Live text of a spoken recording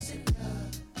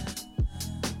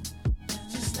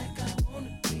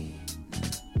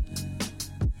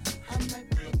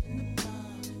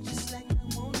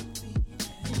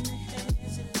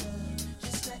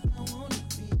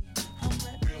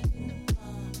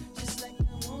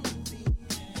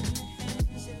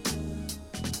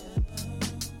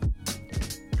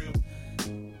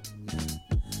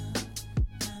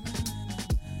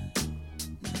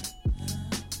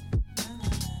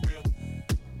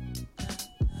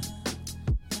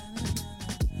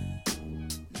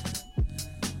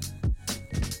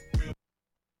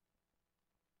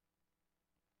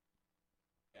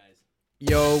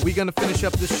Yo, we're going to finish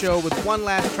up this show with one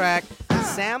last track.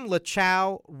 Sam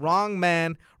LaChow, Wrong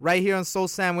Man, right here on Soul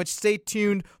Sandwich. Stay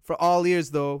tuned for all ears,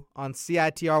 though, on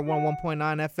CITR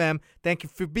 101.9 FM. Thank you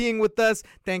for being with us.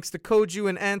 Thanks to Koju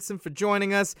and Anson for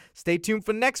joining us. Stay tuned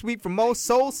for next week for more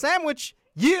Soul Sandwich.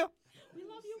 Yeah! We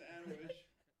love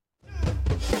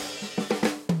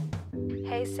you.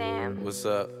 Hey Sam. What's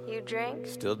up? You drink?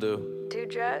 Still do. Do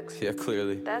drugs? Yeah,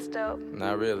 clearly. That's dope.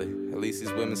 Not really. At least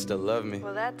these women still love me.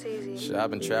 Well, that's easy. Shit, I've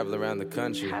been traveling around the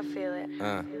country. I feel it.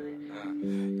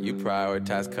 You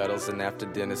prioritize cuddles and after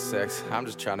dinner sex. I'm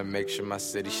just trying to make sure my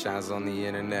city shines on the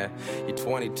internet. You're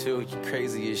 22, you're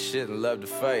crazy as shit and love to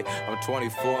fight. I'm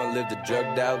 24 and lived a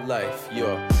drugged out life.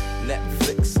 You're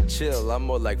Netflix and chill. I'm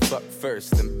more like fuck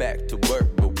first, then back to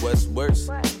work. But what's worse?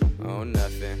 What? Oh,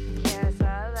 nothing. Yeah, I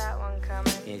saw that one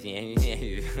coming.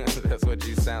 That's what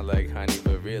you sound like, honey,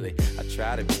 but really I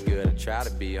try to be good, I try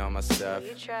to be on my stuff.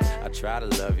 You try. I try to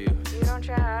love you. You don't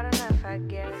try hard enough, I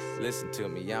guess. Listen to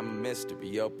me, I'm a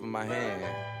mystery, open my hand.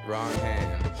 Wrong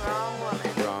hand, Wrong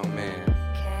woman. wrong man.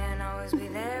 Can't always be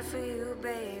there for you,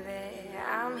 baby.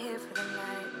 I'm here for the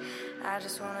night. I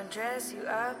just wanna dress you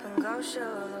up and go show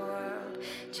the world.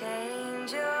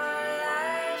 Change your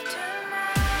life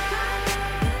tonight.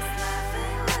 This life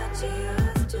ain't what you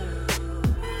used to.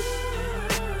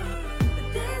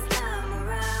 But this time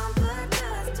around, put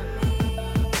trust in me.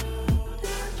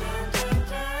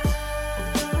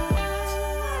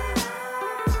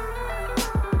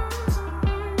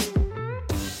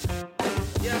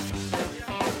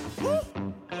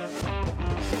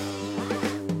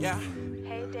 Yeah,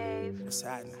 Hey Dave, what's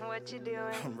happening? what you doing?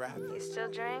 I'm rapping, You still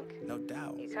drink? no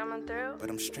doubt. You coming through? But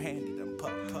I'm stranded, I'm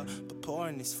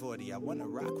pouring this 40. I wanna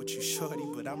rock with you, shorty,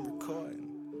 but I'm recording.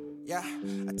 Yeah,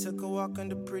 I took a walk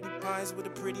under pretty pines with a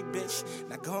pretty bitch.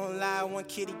 Not gonna lie, one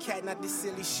kitty cat, not this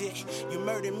silly shit. You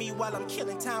murdered me while I'm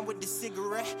killing time with the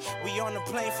cigarette. We on the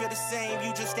plane, feel the same,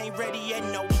 you just ain't ready yet.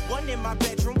 No one in my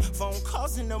bedroom, phone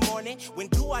calls in the morning. When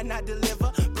do I not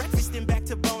deliver? Breakfast and back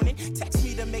to boning. Text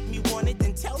me to make me want it,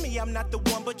 then tell me I'm not the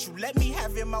one. But you let me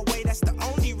have it my way, that's the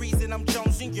only reason I'm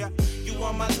jonesing. Yeah, you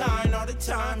on my line all the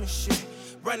time and shit.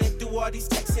 Running through all these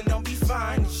texts and don't be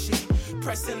fine and shit.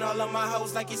 Pressing all of my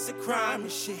hoes like it's a crime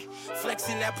and shit.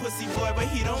 Flexing that pussy boy, but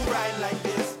he don't ride like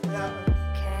this. Yeah.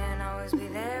 Can't always be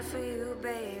there for you,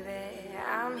 baby.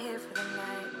 I'm here for the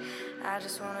night. I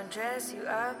just wanna dress you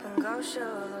up and go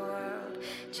show the world.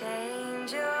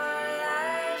 Change your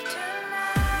life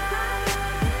tonight.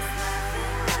 This life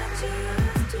ain't what you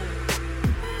used to.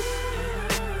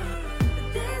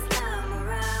 But this time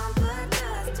around, put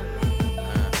trust in me.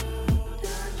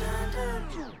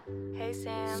 Hey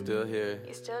Sam, Still here.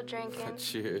 you still drinking?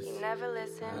 Cheers. You never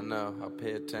listen. I know, I'll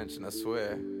pay attention, I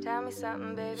swear. Tell me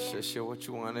something, baby. Shit, what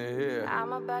you wanna hear?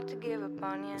 I'm about to give up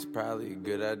on you. It's probably a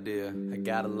good idea. I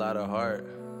got a lot of heart.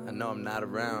 I know I'm not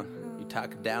around. You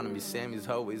talking down to me, Sammy's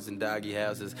always in doggy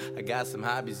houses. I got some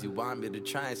hobbies you want me to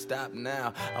try and stop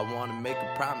now. I wanna make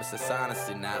a promise that's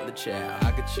honestly not the child.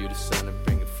 I could you the sun and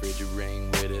bring a frigid rain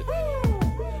with it.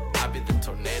 I'll be the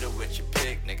tornado with your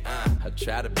picnic. I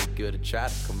try to be good, I try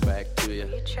to come back to you.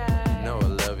 You try. You know I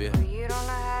love you. But you don't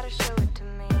know how to show it to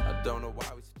me. I don't know why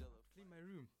we still. Clean my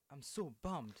room. I'm so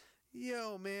bummed.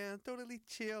 Yo, man, totally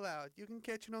chill out. You can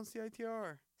catch it on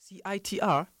CITR.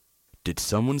 CITR? Did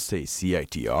someone say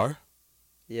CITR?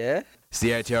 Yeah?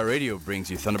 CITR Radio brings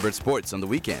you Thunderbird Sports on the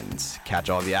weekends. Catch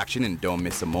all the action and don't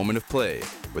miss a moment of play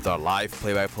with our live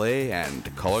play-by-play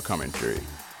and color commentary.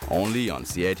 Only on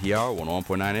CITR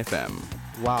 101.9 FM.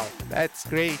 Wow, that's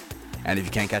great. And if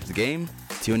you can't catch the game,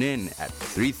 tune in at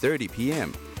 3:30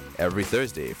 p.m. every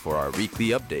Thursday for our weekly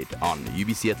update on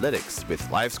UBC Athletics with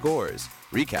live scores,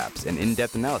 recaps, and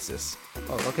in-depth analysis.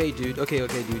 Oh, okay, dude. Okay,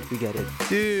 dude. We get it.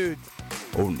 Dude.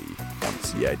 Only on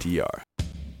CITR.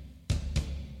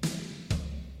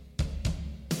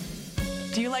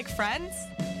 Do you like Friends?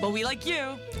 Well, we like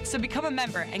you. So become a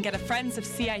member and get a Friends of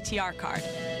CITR card.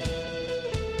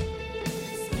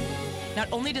 Not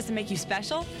only does it make you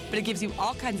special, but it gives you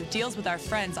all kinds of deals with our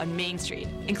friends on Main Street,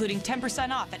 including 10%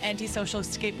 off at Antisocial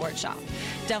Skateboard Shop,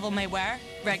 Devil May Wear,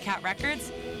 Red Cat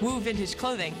Records, Woo Vintage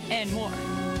Clothing, and more.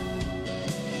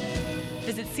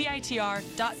 Visit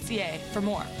CITR.ca for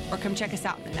more, or come check us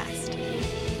out in the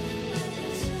Nest.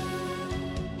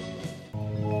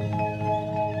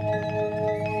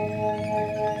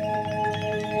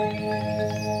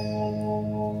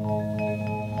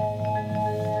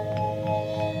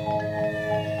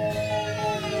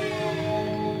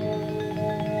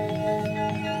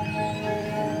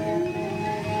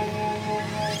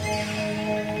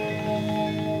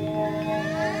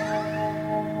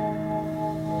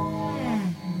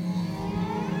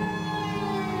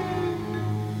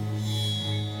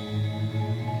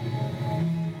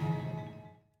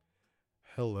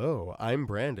 Hello, I'm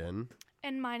Brandon.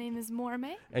 And my name is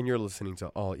Morme. And you're listening to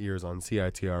All Ears on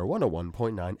CITR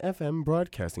 101.9 FM,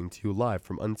 broadcasting to you live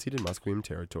from unceded Musqueam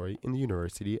territory in the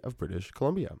University of British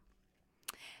Columbia.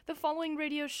 The following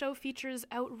radio show features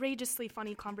outrageously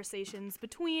funny conversations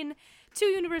between two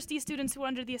university students who are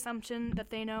under the assumption that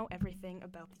they know everything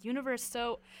about the universe.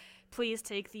 So please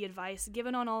take the advice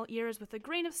given on All Ears with a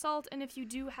grain of salt, and if you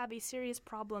do have a serious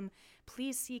problem,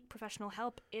 please seek professional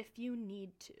help if you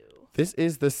need to. This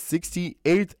is the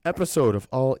 68th episode of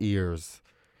All Ears.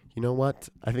 You know what?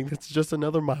 I think that's just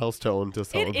another milestone to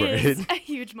celebrate. It is a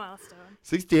huge milestone.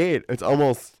 68. It's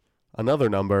almost another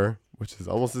number, which is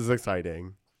almost as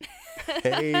exciting.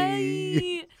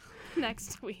 Hey!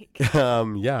 Next week.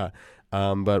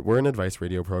 But we're an advice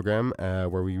radio program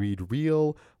where we read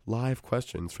real live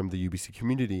questions from the UBC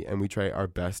community, and we try our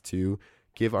best to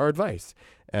give our advice.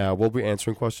 We'll be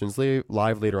answering questions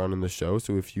live later on in the show,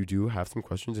 so if you do have some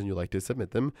questions and you'd like to submit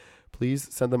them,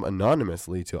 please send them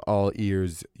anonymously to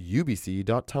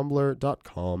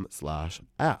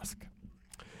allearsubc.tumblr.com/ask.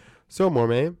 So,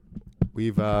 Morme,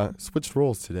 we've switched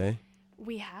roles today.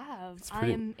 We have. I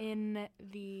am in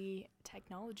the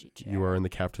technology chair. You are in the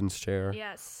captain's chair.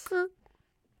 Yes.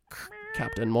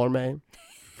 Captain Morme.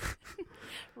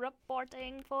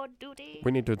 Reporting for duty.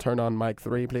 We need to turn on mic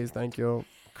 3, please. Thank you.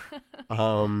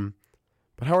 But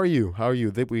how are you?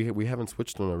 We haven't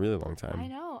switched in a really long time. I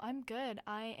know. I'm good.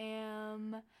 I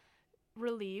am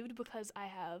relieved because I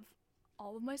have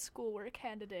all of my schoolwork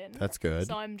handed in. That's good.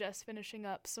 So I'm just finishing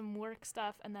up some work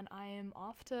stuff, and then I am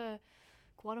off to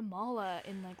Guatemala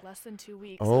in like less than 2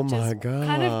 weeks. Oh my God.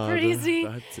 Kind of crazy.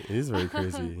 That is very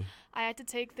crazy. I had to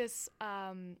take this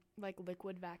like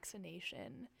liquid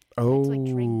vaccination. Oh. I had to like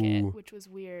drink it, which was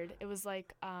weird. It was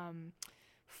like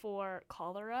for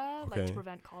cholera, like to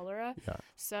prevent cholera. Yeah.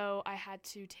 So I had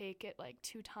to take it like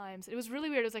 2 times. It was really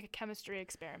weird. It was like a chemistry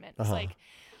experiment. It was like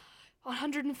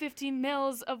 150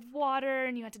 mils of water,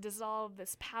 and you had to dissolve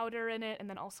this powder in it, and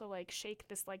then also like shake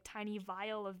this like tiny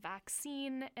vial of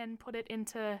vaccine and put it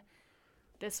into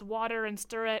this water and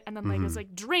stir it, and then like it was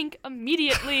like drink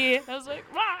immediately. I was like,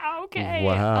 wow, okay.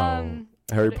 Wow.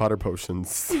 Harry Potter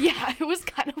potions. Yeah, it was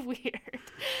kind of weird.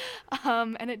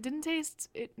 And it didn't taste.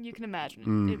 You can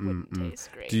imagine it wouldn't taste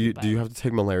great. Do you have to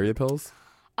take malaria pills?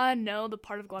 No, the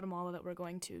part of Guatemala that we're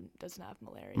going to doesn't have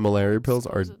malaria. Malaria pills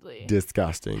supposedly. are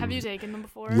disgusting. Have you taken them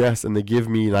before? Yes, and they give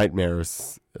me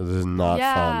nightmares. It is not fun.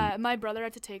 Yeah, my brother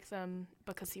had to take them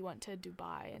because he went to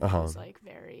Dubai, and it was like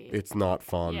very... It's not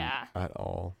fun at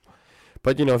all.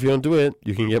 But, if you don't do it,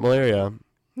 you can get malaria.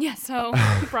 Yeah, so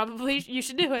probably you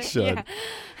should do it. Should.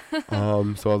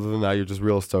 Yeah. So other than that, you're just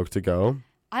real stoked to go?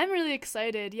 I'm really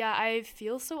excited. Yeah, I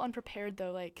feel so unprepared,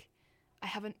 though. Like, I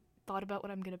haven't thought about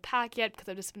what I'm going to pack yet because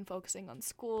I've just been focusing on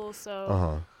school,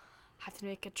 so I have to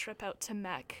make a trip out to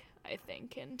MEC, I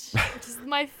think, and which is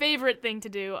my favorite thing to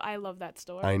do. I love that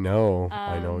store. I know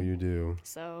you do.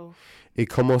 So. ¿Y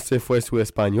cómo se fue su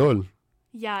español?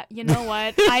 Yeah, you know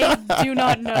what? I do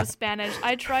not know Spanish.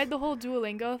 I tried the whole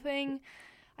Duolingo thing.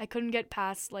 I couldn't get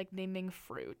past, like, naming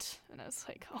fruit, and I was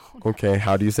like, oh, no. Okay,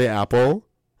 how do you say apple?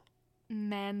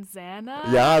 Manzana?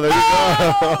 Yeah, there you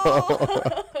go.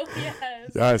 Yes.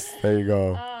 Yes, there you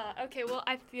go. Okay, well,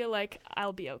 I feel like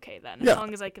I'll be okay then, as Yeah.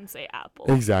 long as I can say apple.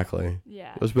 Exactly.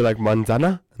 Yeah. Just be like,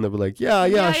 manzana? And they'll be like,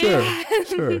 yeah, sure.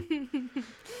 Sure.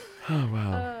 Oh,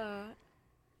 wow.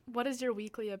 What is your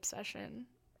weekly obsession?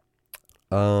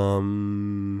 I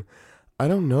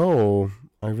don't know.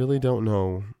 I really don't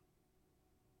know.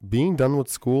 Being done with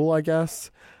school, I guess.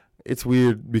 It's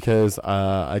weird because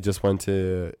I just went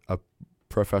to a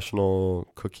professional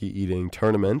cookie eating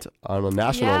tournament on a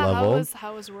national level.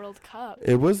 How was World Cup?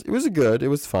 It was good. It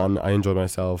was fun. I enjoyed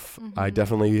myself. I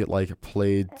definitely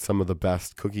played some of the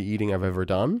best cookie eating I've ever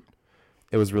done.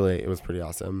 It was pretty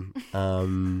awesome.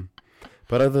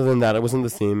 But other than that, it wasn't the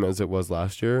same as it was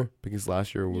last year because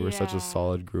last year we were such a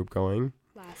solid group going.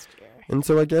 Last year. And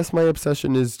so I guess my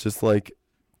obsession is just like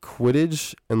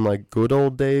Quidditch and like good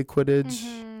old day Quidditch.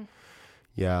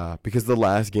 Yeah, because the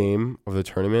last game of the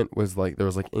tournament was like there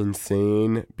was like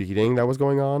insane beating that was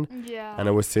going on. Yeah. And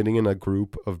I was sitting in a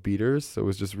group of beaters, so it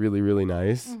was just really, really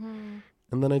nice.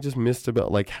 And then I just missed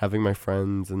about like having my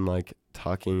friends and like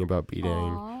talking about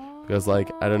beating. Because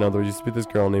like, I don't know, there used to be this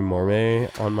girl named Morme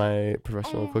on my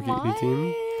professional cookie eating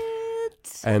team.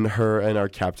 And her and our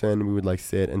captain, we would like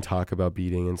sit and talk about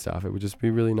beating and stuff. It would just be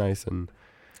really nice. And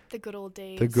the good old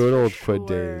days. The good old Quid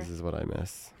days is what I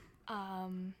miss.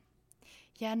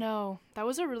 Yeah, no, that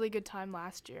was a really good time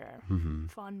last year.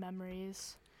 Fond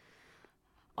memories.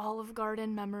 Olive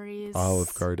Garden memories.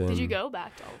 Olive Garden. Did you go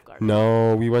back to Olive Garden?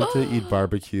 No, we went to eat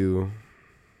barbecue.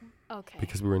 Okay.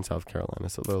 Because we were in South Carolina,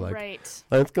 so they're like, right.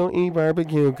 let's go eat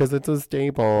barbecue because it's a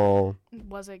staple.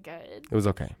 Was it good? It was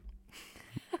okay.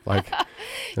 Like,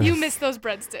 you missed those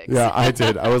breadsticks. Yeah, I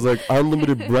did. I was like,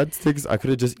 unlimited breadsticks. I could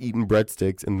have just eaten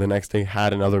breadsticks and the next day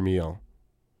had another meal.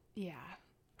 Yeah.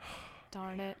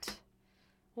 Darn it.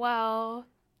 Well.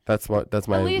 That's my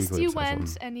at least weekly you obsession.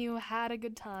 went and you had a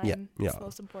good time. Yeah. That's the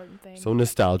most important thing. So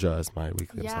nostalgia is my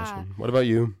weekly obsession. What about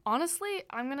you? Honestly,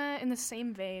 I'm gonna in the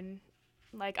same vein.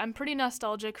 Like, I'm pretty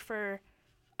nostalgic for,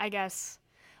 I guess,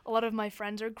 a lot of my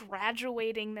friends are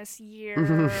graduating this year,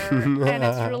 and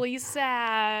it's really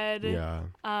sad. Yeah.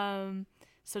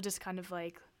 So just kind of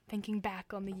like thinking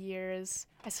back on the years.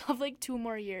 I still have like 2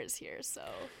 more years here, so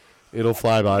it'll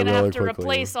fly by really quickly. I'm gonna have to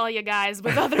replace all you guys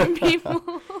with other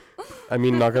people. I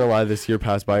mean, not gonna lie, this year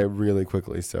passed by really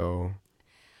quickly, so.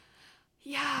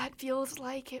 Yeah, it feels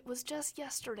like it was just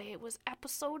yesterday. It was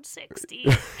episode 60.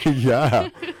 Yeah.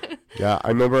 Yeah, I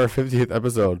remember our 50th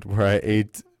episode where I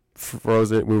ate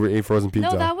frozen pizza.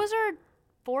 No, that was our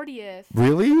 40th.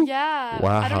 Really? Yeah.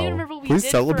 Wow. I don't even remember what we Please did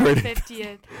celebrate for our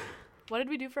 50th. What did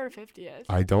we do for our 50th?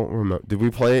 I don't remember. Did we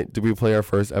play our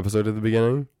first episode at the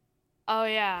beginning? Oh,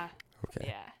 yeah. Okay.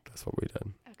 Yeah. That's what we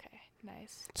did. Okay,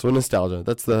 nice. So nostalgia.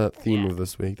 That's the theme of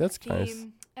this week. That's nice.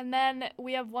 And then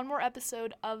we have one more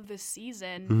episode of the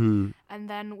season, and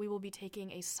then we will be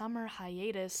taking a summer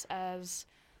hiatus as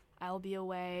I'll be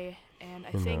away, and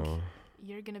I think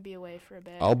you're going to be away for a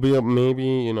bit. I'll be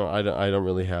maybe, I don't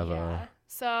really have a...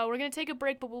 So we're going to take a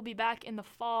break, but we'll be back in the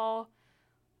fall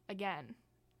again,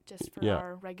 just for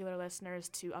our regular listeners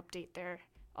to update their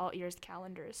All Ears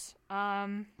calendars.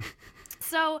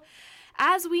 So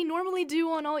as we normally do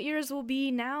on All Ears, we'll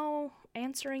be now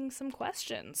answering some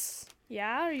questions.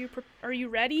 Yeah, are you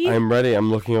ready? I'm ready.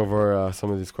 I'm looking over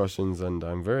some of these questions, and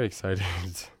I'm very excited.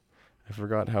 I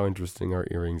forgot how interesting our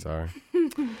earrings are.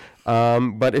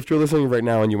 But if you're listening right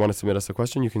now and you want to submit us a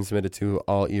question, you can submit it to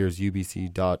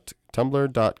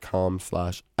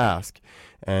allearsubc.tumblr.com/ask,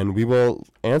 and we will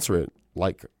answer it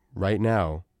like right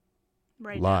now,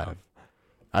 live. Now.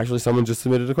 Actually, someone just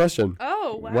submitted a question.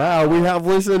 Oh, wow. Wow, we have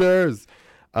listeners.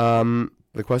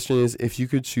 The question is, if you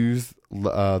could choose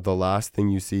the last thing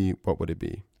you see, what would it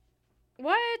be?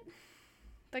 What?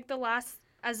 Like the last,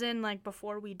 as in like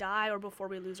before we die or before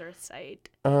we lose our sight?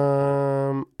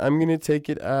 I'm going to take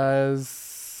it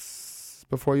as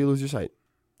before you lose your sight.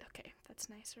 Okay, that's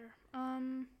nicer.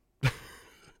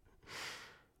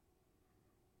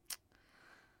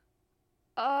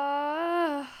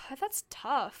 That's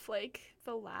tough. Like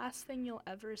the last thing you'll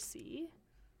ever see.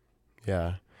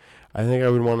 Yeah. I think I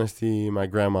would want to see my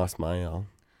grandma smile.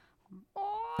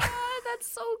 Oh, that's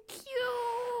so cute.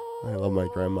 I love my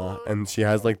grandma. And she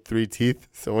has like 3 teeth,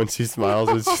 so when she smiles,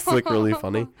 it's just like really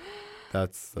funny.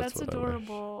 That's what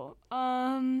adorable.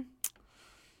 Man,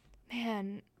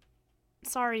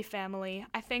 sorry, family.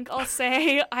 I think I'll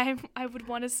say I would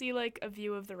want to see like a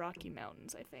view of the Rocky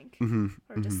Mountains, I think.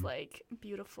 Or just like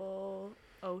beautiful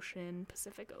ocean,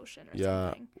 Pacific Ocean or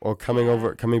something. Well,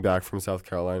 coming back from South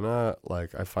Carolina,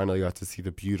 like I finally got to see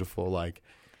the beautiful like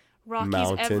Rockies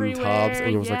mountain everywhere. tops,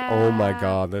 and it was like, oh my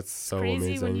god, that's so crazy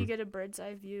amazing. When you get a bird's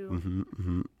eye view.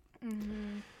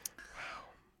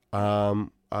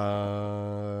 Wow.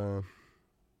 Oh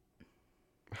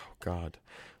god,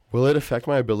 will it affect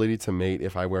my ability to mate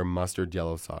if I wear mustard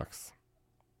yellow socks?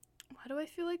 Why do I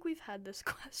feel like we've had this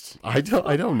question? I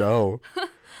don't know.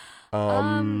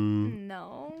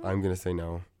 No. I'm gonna say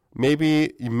no.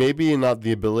 Maybe not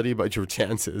the ability, but your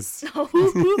chances.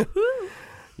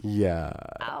 Yeah.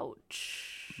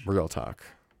 Ouch. Real talk.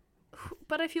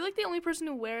 But I feel like the only person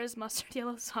who wears mustard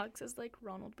yellow socks is like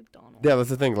Ronald McDonald. Yeah, that's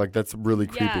the thing. Like that's really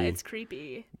creepy. Yeah, it's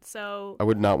creepy. So I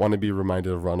would not want to be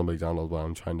reminded of Ronald McDonald while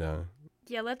I'm trying to.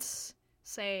 Yeah, let's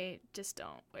say just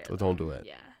don't wear. So don't do it.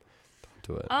 Yeah. Don't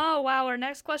do it. Oh wow, our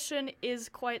next question is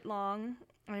quite long.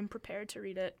 I'm prepared to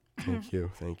read it. Thank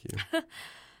you.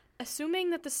 Assuming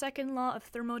that the second law of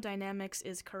thermodynamics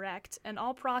is correct, and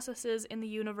all processes in the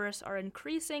universe are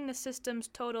increasing the system's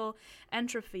total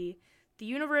entropy, the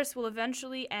universe will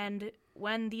eventually end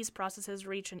when these processes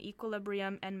reach an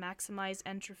equilibrium and maximize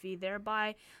entropy,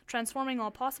 thereby transforming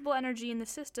all possible energy in the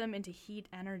system into heat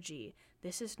energy.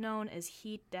 This is known as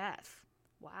heat death.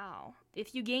 Wow.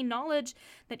 If you gain knowledge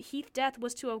that heat death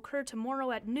was to occur tomorrow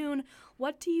at noon,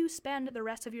 what do you spend the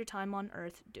rest of your time on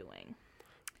Earth doing?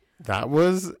 That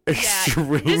was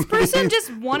extremely... This person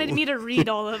just wanted me to read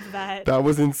all of that. That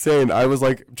was insane. I was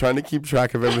like trying to keep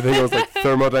track of everything. I was like,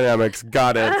 thermodynamics,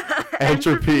 got it.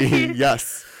 Entropy,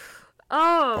 yes.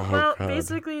 Well, God.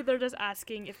 basically they're just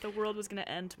asking if the world was going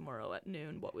to end tomorrow at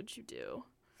noon, what would you do?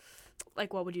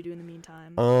 Like, what would you do in the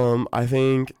meantime? I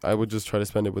think I would just try to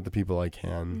spend it with the people I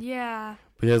can. Yeah.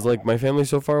 Because, like, my family's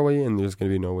so far away, and there's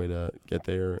going to be no way to get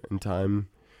there in time.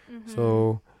 Mm-hmm.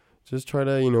 So, just try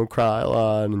to, cry a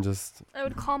lot and just... I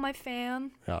would call my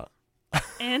fam. Yeah.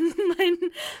 And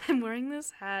I'm wearing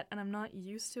this hat, and I'm not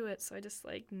used to it, so I just,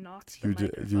 like, knocked the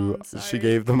microphone. She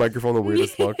gave the microphone the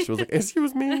weirdest look. She was like,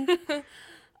 excuse me.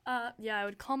 Yeah, I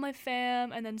would call my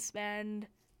fam and then spend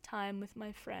time with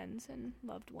my friends and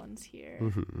loved ones here.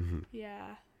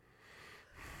 Yeah.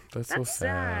 That's so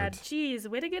sad. Jeez,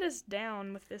 way to get us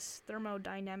down with this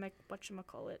thermodynamic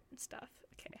whatchamacallit stuff.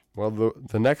 Okay. Well,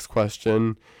 the next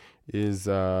question is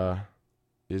there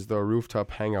a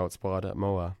rooftop hangout spot at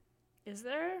MOA? Is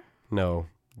there? No,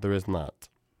 there is not.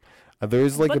 There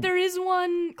is but there is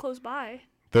one close by.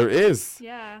 There is.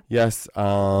 Yeah. Yes.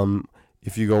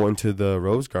 If you go into the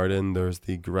Rose Garden, there's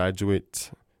the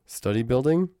graduate study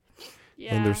building.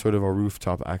 Yeah. And there's sort of a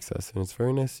rooftop access, and it's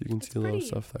very nice. You can see a lot of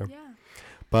stuff there. Yeah.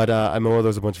 But at MOA,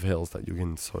 there's a bunch of hills that you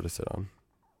can sort of sit on.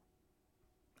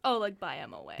 Oh, like by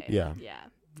MOA. Yeah. Yeah.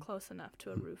 Close enough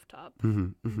to a rooftop.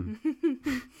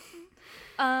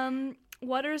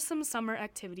 What are some summer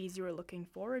activities you are looking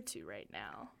forward to right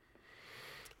now?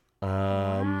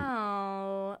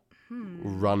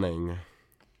 Running.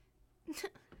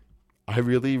 I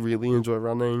really, really enjoy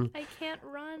running. I can't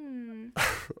run.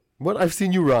 What? I've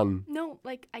seen you run. No,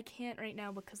 like, I can't right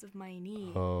now because of my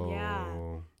knee. Oh. Yeah.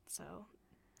 So,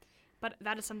 but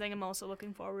that is something I'm also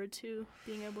looking forward to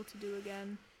being able to do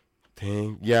again.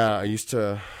 Dang. Yeah, I used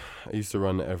to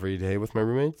run every day with my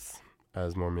roommates,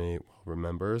 as Mormay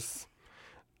remembers.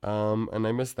 And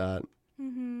I miss that.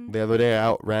 The other day I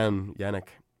outran Yannick.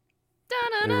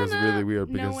 It was really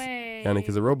weird because Yannick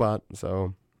is a robot,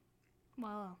 so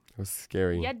wow. It was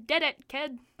scary. You did it,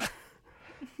 kid.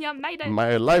 You made it.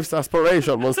 My life's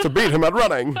aspiration was to beat him at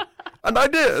running, and I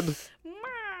did.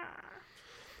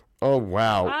 Oh,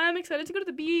 wow. I'm excited to go to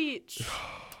the beach.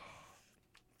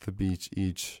 The beach,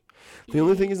 each. The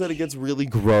only thing is that it gets really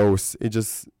gross.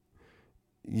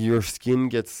 Your skin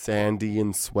gets sandy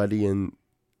and sweaty, and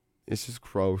it's just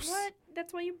gross. What?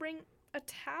 That's why you bring a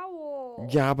towel.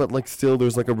 Yeah, but like still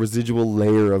there's like a residual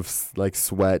layer of like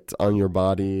sweat on your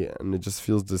body, and it just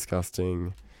feels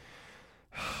disgusting.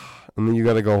 And then you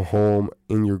gotta go home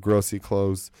in your grossy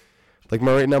clothes. Like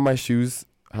right now my shoes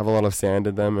have a lot of sand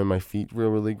in them, and my feet feel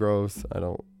really gross. I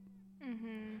don't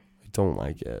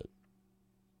like it.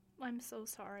 I'm so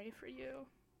sorry for you.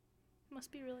 Must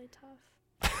be really tough.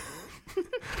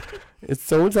 It's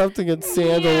so tough to get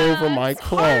sand all over my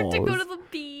clothes. It's hard to go to the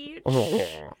beach.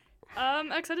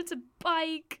 I'm excited to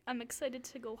bike. I'm excited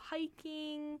to go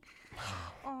hiking.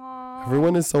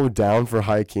 Everyone is so down for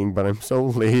hiking, but I'm so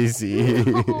lazy.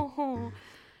 No.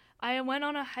 I went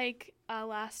on a hike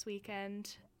last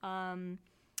weekend.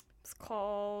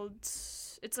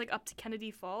 It's like up to Kennedy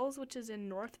Falls, which is in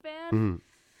North Van.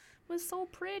 It was so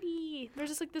pretty. There's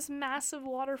just like this massive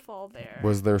waterfall there.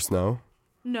 Was there snow?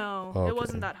 No, it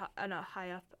wasn't that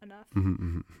high up enough.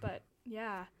 But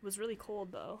yeah, it was really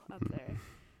cold though up there.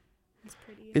 It's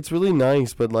pretty. It's really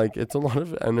nice, but like it's a lot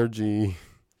of energy.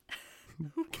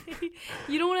 Okay,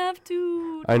 you don't have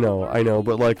to. I know,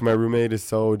 but like my roommate is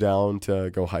so down to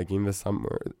go hiking this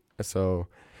summer, so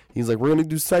he's like, we're gonna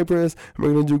do Cypress and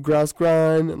we're gonna do Grouse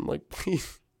Grind, and I'm like,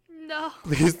 please,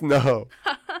 please no.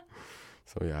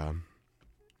 So yeah.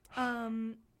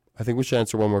 I think we should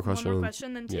answer one more question. One more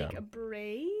question, then take a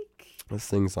break. A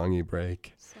sing-songy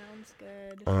break. Sounds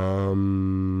good.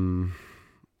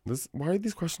 Why are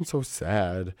these questions so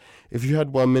sad? If you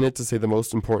had 1 minute to say the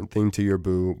most important thing to your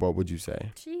boo, what would you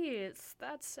say? Jeez,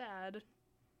 that's sad.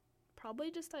 Probably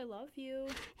just I love you.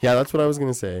 Yeah, that's what I was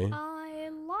gonna say. I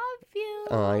love you.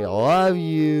 I love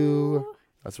you.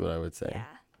 That's what I would say. Yeah.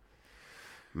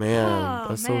 Man,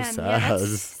 that's so sad.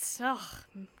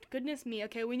 Goodness me.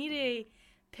 Okay, we need a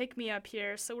pick-me-up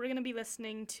here. So we're going to be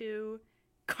listening to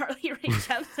Carly Rae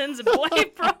Jepsen's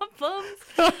Boy Problems.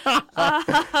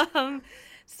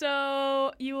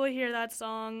 So you will hear that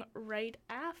song right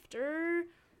after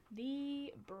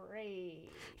the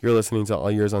break. You're listening to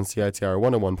All Years on CITR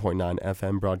 101.9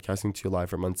 FM, broadcasting to you live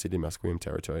from Muncity, Musqueam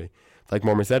territory. Like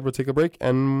Mormon said, we'll take a break,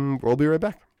 and we'll be right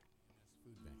back.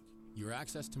 Your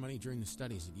access to money during the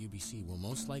studies at UBC will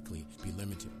most likely be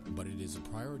limited, but it is a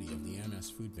priority of the AMS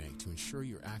Food Bank to ensure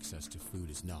your access to food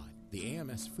is not. The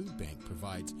AMS Food Bank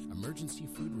provides emergency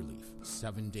food relief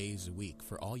 7 days a week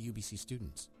for all UBC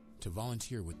students. To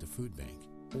volunteer with the food bank,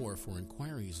 or for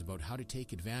inquiries about how to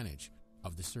take advantage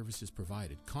of the services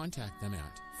provided, contact them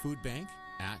at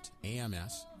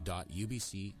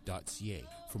foodbank@ams.ubc.ca.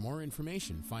 For more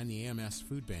information, find the AMS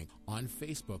Food Bank on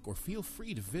Facebook or feel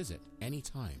free to visit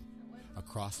anytime.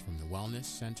 across from the Wellness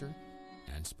Center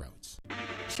and Sprouts.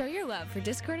 Show your love for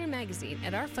Discorder Magazine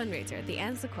at our fundraiser at the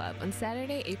Ansel Club on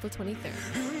Saturday, April 23rd.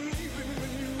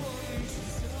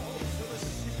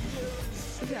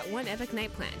 We've got one epic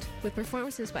night planned, with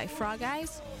performances by Frog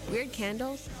Eyes, Weird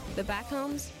Candles, The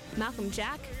Backhomes, Malcolm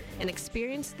Jack, and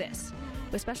Experience This,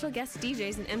 with special guest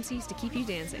DJs and MCs to keep you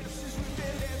dancing.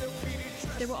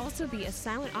 There will also be a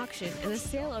silent auction and a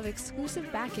sale of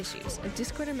exclusive back issues of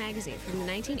Discorder Magazine from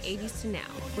the 1980s to now,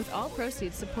 with all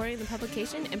proceeds supporting the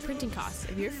publication and printing costs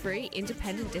of your free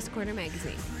independent Discorder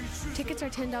Magazine. Tickets are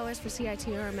 $10 for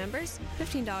CITR members,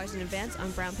 $15 in advance on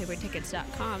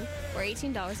brownpapertickets.com, or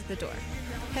 $18 at the door.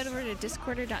 Head over to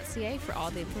discorder.ca for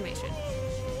all the information.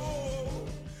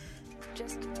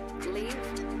 Just leave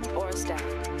or stay,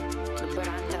 but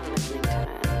I'm done listening to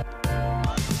it.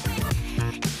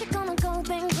 If you're gonna go,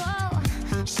 then go,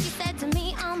 she said to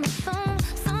me on the phone.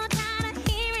 So tired of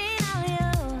hearing all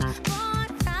your more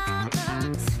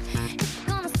problems. If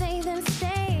you're gonna stay, then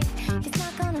stay. It's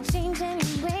not gonna change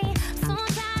anyway. So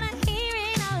tired of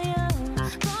hearing all your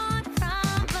more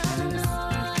problems.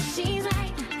 Oh, she's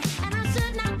right, and I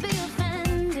should not be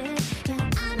offended. Yeah,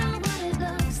 I know what it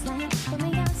looks like from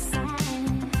the outside.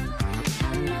 I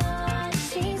know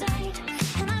she's right,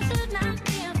 and I should not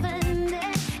be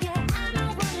offended. Yeah, I know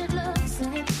what it looks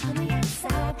like from the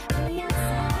outside, from the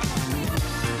outside.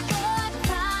 What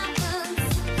problems?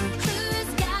 Who's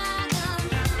got them?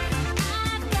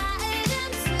 I've got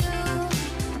them too.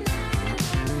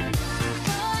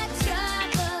 What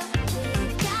trouble?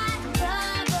 We've got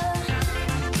trouble.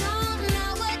 Don't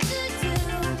know what to do.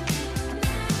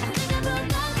 I think I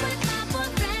broke up with my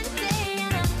boyfriend today,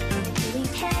 and I don't really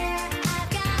care. I've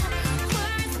got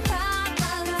worse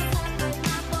problems with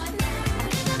my boyfriend.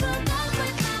 I think I broke up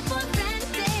with my boyfriend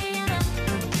today, and I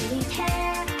don't really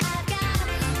care. I've got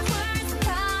worse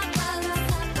problems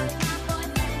with my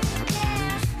boyfriend.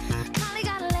 Yeah, probably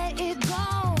gotta let it go.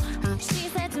 She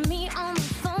said to me on the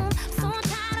phone, so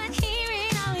tired of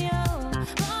hearing all your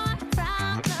more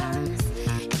problems.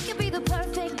 It could be the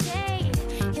perfect day,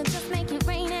 you'll just make it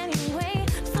rain anyway.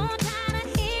 So tired of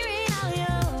hearing all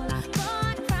your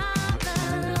more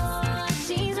problems. Oh,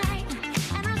 she's right,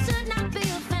 and I should not be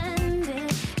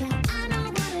offended. Yeah, I know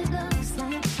what it looks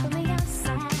like from the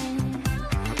outside.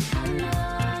 I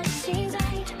know she's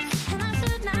right, and I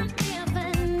should not be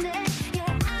offended.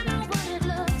 Yeah, I know what it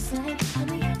looks like from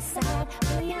the outside,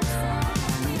 from the outside.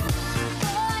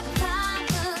 What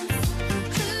problems?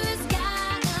 Who's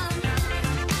got them?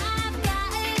 I've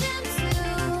got them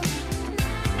too.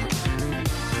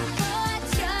 What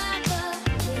trouble?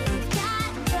 We've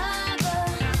got trouble.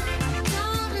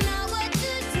 Don't know what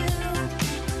to do.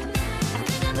 I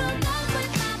think I broke up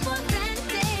with my boyfriend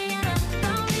today, and I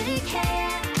don't really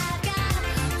care. I've got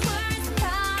worse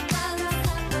problems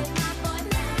with my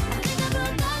boyfriend. I think I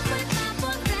broke up with my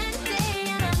boyfriend today,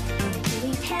 and I don't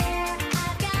really care.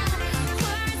 I've got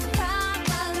worse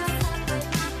problems with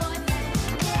my boyfriend.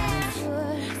 Yeah,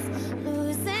 worse,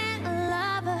 losing a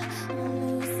lover,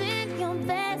 losing your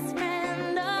best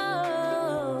friend.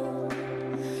 Oh,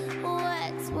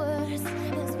 what's worse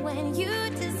is when you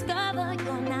discover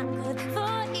you're not good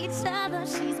for each other.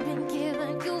 She's been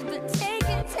given, you've been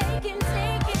taking, taking,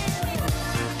 taking.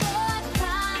 What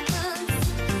problems?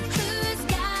 Who's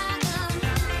got them?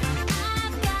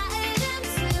 I've got them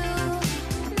too.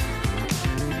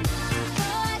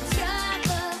 What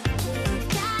trouble? We've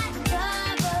got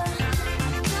trouble.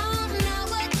 Don't know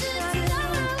what to do.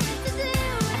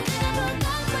 I think I broke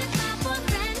up with my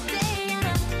boyfriend today, and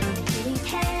I don't really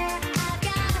care. I've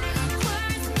got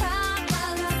worse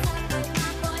problems with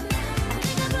my boyfriend. I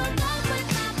think I broke up with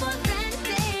my boyfriend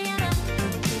today, and I don't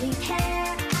really care.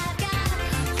 I've got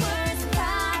worse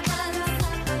problems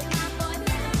with my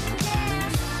boyfriend. Yeah,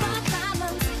 more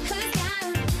problems. Who's got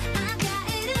 'em? I've got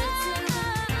it too.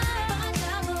 More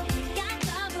trouble, got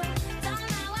trouble. Don't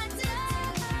know what to do.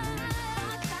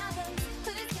 More problems.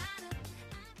 Who's got 'em?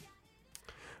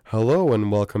 Hello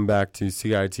and welcome back to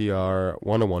CITR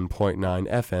 101.9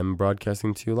 FM,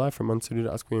 broadcasting to you live from unceded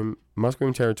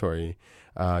Musqueam territory.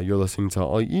 You're listening to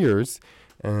All Ears,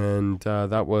 and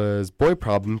that was Boy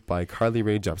Problem by Carly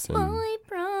Rae Jepsen. Boy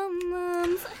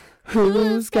problems.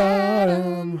 Who's got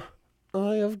him?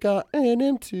 I have gotten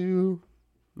him too.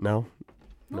 No?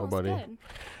 Nobody.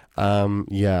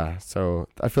 Yeah, so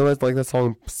I feel like that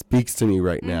song speaks to me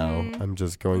right now. I'm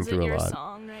just going Is it through a your lot.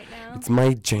 song right now? It's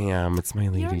my jam. It's my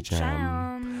lady Your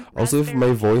jam. Also, if my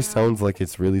Raspberry voice jam. sounds like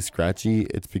it's really scratchy,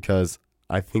 it's because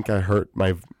I think I hurt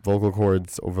my vocal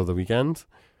cords over the weekend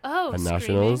Oh, at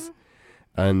Nationals,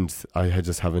 screaming? and I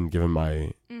just haven't given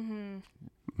my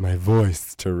my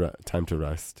voice to time to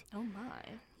rest. Oh my.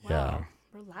 Yeah. Wow.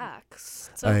 relax.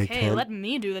 It's I okay. can't- Let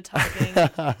me do the talking.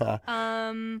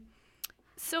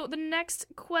 So the next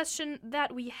question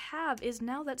that we have is,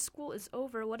 now that school is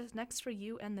over, what is next for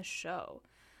you and the show?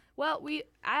 Well,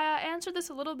 I answered this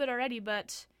a little bit already,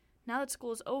 but now that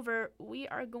school is over, we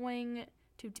are going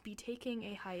to be taking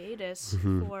a hiatus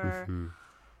for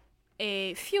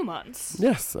a few months.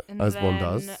 Yes, And as one then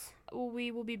does. We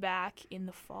will be back in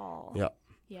the fall. Yeah.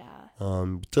 Yeah.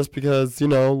 Just because,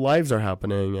 lives are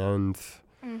happening and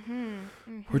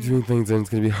we're doing things and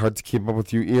it's going to be hard to keep up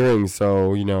with you earrings. So,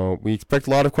 we expect a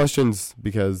lot of questions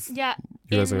because Yeah,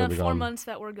 you guys are in going the to be 4 gone. months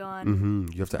that we're gone,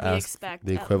 You have to we ask expect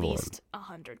the equivalent. at least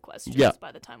 100 questions Yeah.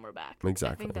 by the time we're back.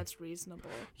 Exactly. I think that's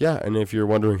reasonable. Yeah, and if you're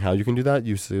wondering how you can do that,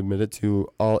 you submit it to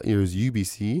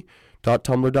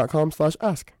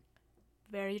allearsubc.tumblr.com/ask.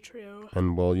 Very true.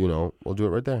 And we'll do it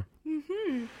right there.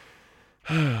 Mm-hmm.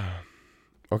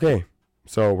 Okay,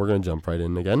 so we're going to jump right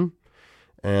in again.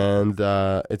 And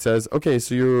it says, okay,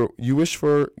 so you wish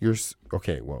for you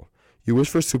wish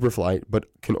for super flight, but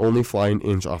can only fly an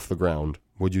inch off the ground.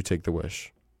 Would you take the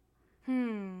wish?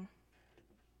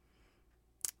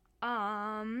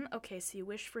 Okay, so you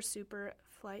wish for super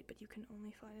flight, but you can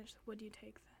only fly. Would you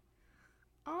take that?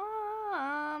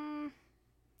 I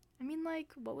mean,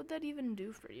 what would that even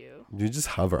do for you? You just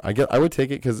hover. I would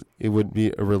take it because it would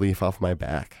be a relief off my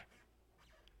back.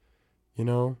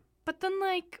 But then,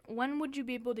 when would you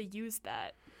be able to use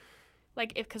that?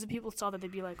 Because if people saw that,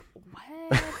 they'd be like,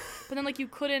 what? But then, you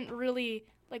couldn't really,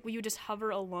 will you just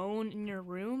hover alone in your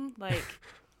room?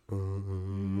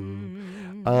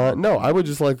 No, I would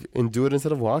just do it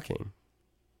instead of walking.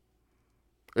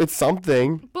 It's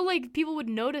something. But, people would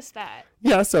notice that.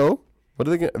 Yeah, so what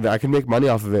are they gonna, I can make money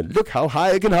off of it. Look how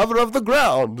high I can hover off the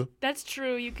ground. That's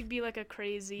true. You could be, a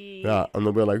crazy... Yeah, and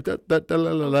they'll be like,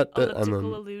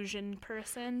 elliptical illusion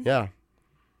person. Yeah.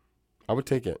 I would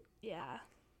take it. Yeah.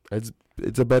 It's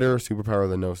a better superpower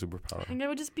than no superpower. I think I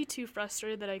would just be too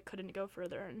frustrated that I couldn't go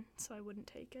further, and so I wouldn't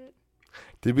take it.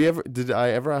 Did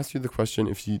I ever ask you the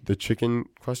question the chicken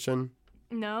question?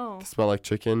 No. Smell like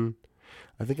chicken?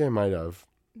 I think I might have.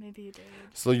 Maybe you did.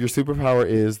 So your superpower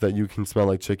is that you can smell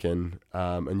like chicken,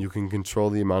 and you can control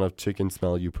the amount of chicken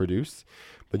smell you produce,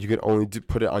 but you can only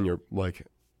put it on your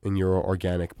in your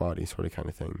organic body, sort of kind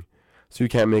of thing. So you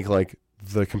can't make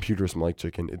the computer smell like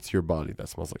chicken. It's your body that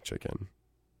smells like chicken.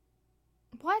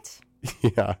 What?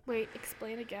 Yeah. Wait,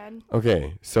 explain again.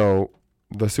 Okay, so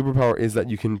the superpower is that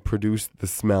you can produce the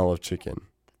smell of chicken.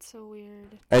 That's so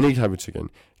weird. Any type of chicken.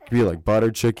 It could be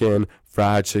buttered chicken,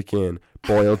 fried chicken,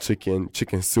 boiled chicken,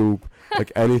 chicken soup,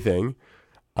 anything.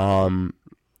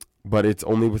 But it's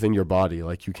only within your body.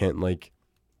 You can't make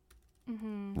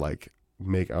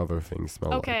other things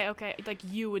smell okay.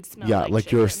 You would smell yeah, like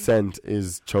chicken. your scent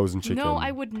is chosen chicken. No,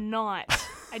 I would not.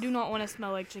 I do not want to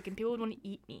smell like chicken. People would want to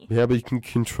eat me. Yeah, but you can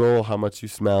control how much you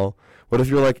smell. What if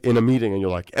you're in a meeting and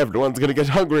you're everyone's going to get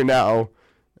hungry now,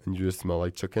 and you just smell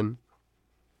like chicken?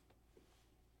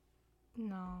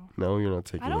 No. No, you're not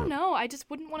taking it. I don't know. I just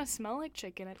wouldn't want to smell like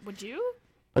chicken. Would you?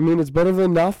 I mean, it's better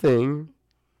than nothing.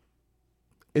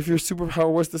 If your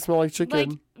superpower was to smell like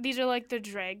chicken. These are the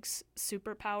dregs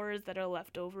superpowers that are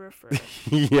left over for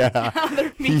yeah. other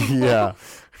people. Yeah.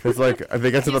 It's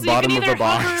they get to the bottom of the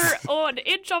box. You can either hover an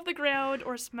inch off the ground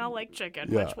or smell like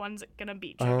chicken. Yeah. Which one's it gonna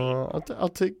be, Jimmy? I'll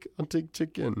take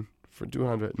chicken for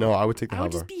 200. No, I would take the I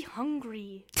would hover. just be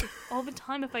hungry all the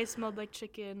time if I smelled like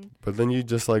chicken. But then you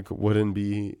just wouldn't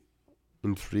be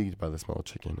intrigued by the smell of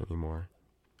chicken anymore.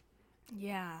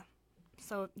 Yeah.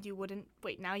 So you wouldn't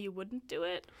now you wouldn't do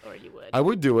it, or you would? I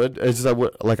would do it. It's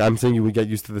just I'm saying you would get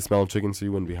used to the smell of chicken, so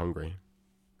you wouldn't be hungry.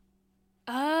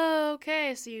 Oh,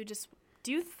 okay. So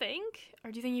do you think,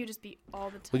 or do you think you would just be all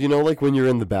the time? Well, when you're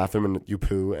in the bathroom and you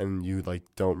poo and you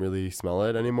don't really smell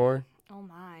it anymore. Oh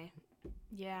my.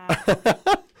 Yeah.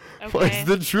 Well, it's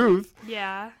the truth.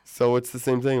 Yeah. So it's the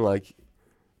same thing.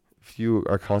 If you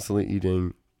are constantly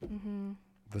eating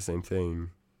the same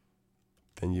thing,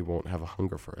 then you won't have a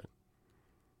hunger for it.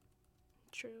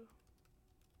 True.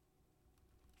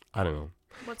 I don't know.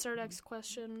 What's our next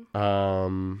question?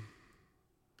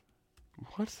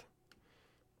 What?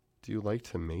 Do you like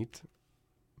to mate?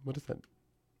 What does that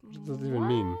even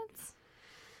mean?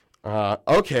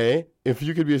 Okay. If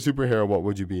you could be a superhero, what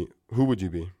would you be? Who would you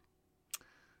be?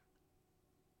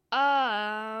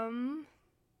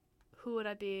 Who would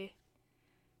I be?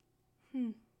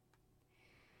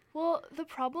 Well, the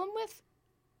problem with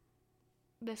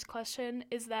this question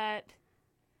is that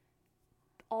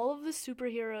all of the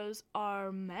superheroes are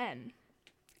men.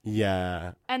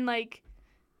 Yeah. And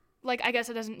like, I guess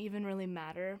it doesn't even really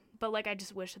matter, but, like, I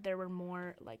just wish that there were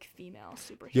more, like, female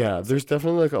superheroes. Yeah, there's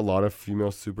definitely like a lot of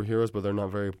female superheroes, but they're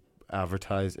not very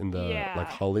advertised in the like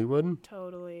Hollywood.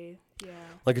 Totally, yeah.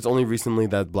 Like it's only recently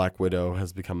that Black Widow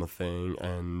has become a thing,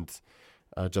 and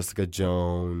Jessica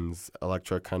Jones,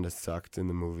 Elektra kind of sucked in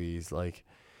the movies. Like,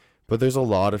 but there's a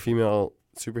lot of female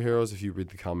superheroes if you read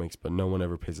the comics, but no one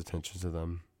ever pays attention to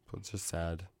them. So it's just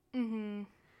sad. Mm-hmm.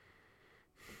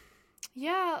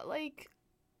 Yeah, like,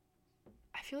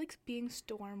 I feel like being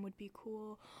Storm would be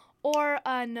cool. Or,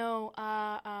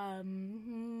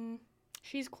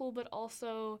 she's cool, but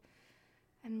also,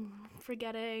 I'm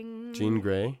forgetting. Jean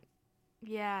Grey?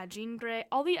 Yeah, Jean Grey.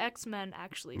 All the X-Men,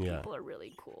 actually, Yeah. people are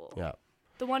really cool. Yeah.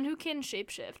 The one who can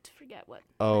shapeshift, forget what.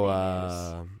 Oh,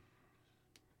 her name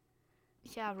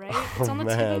is. Yeah, right? It's on the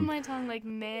tip of my tongue, like,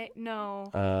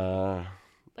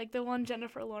 like the one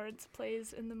Jennifer Lawrence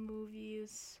plays in the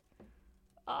movies.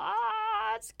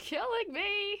 It's killing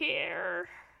me here.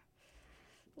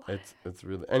 It's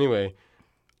really... Anyway,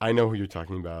 I know who you're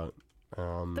talking about.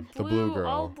 The blue girl.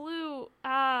 All blue.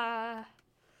 I'm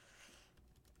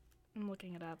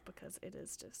looking it up because it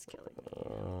is just killing me.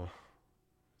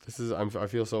 I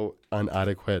feel so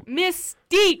inadequate.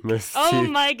 Mystique. Oh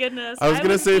my goodness. I was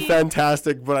going to say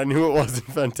fantastic, but I knew it wasn't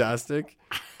fantastic.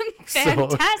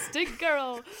 Fantastic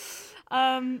girl.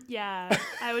 Yeah,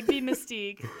 I would be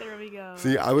Mystique. There we go.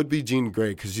 See, I would be Jean Grey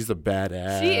because she's a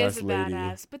badass She is a lady.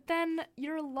 badass, but then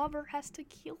your lover has to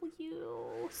kill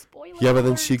you. Spoiler Yeah, but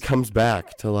then alert. she comes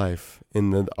back to life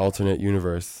in the alternate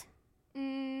universe.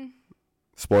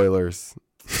 Spoilers.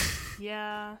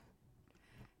 Yeah,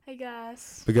 I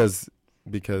guess. Because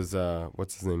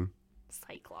what's his name?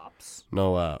 Cyclops.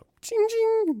 No, ching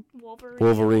ching. Wolverine.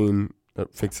 Wolverine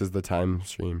fixes the time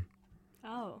stream.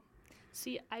 Oh.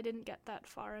 See, I didn't get that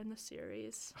far in the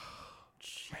series.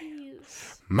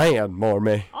 Jeez. Man,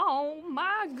 Mormie. Oh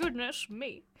my goodness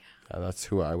me. Yeah, that's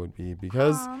who I would be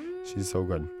because she's so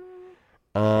good.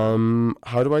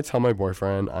 How do I tell my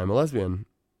boyfriend I'm a lesbian?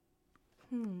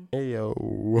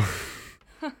 Ayo.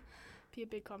 Be a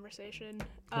big conversation.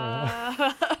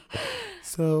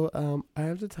 So, I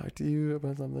have to talk to you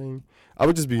about something. I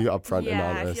would just be upfront and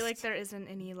honest. Yeah, I feel like there isn't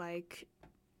any, like...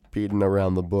 beating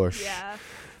around the bush. Yeah.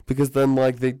 Because then,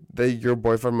 like, your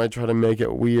boyfriend might try to make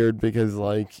it weird because,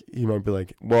 like, he might be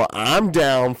like, well, I'm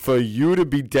down for you to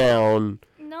be down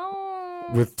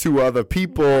with two other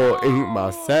people and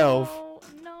myself.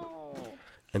 No.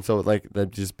 And so, like,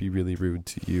 that'd just be really rude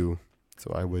to you.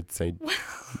 So I would say...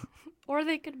 Or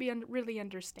they could be really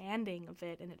understanding of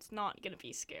it, and it's not going to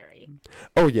be scary.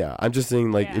 Oh, yeah. I'm just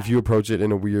saying, like, if you approach it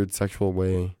in a weird sexual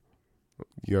way,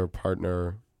 your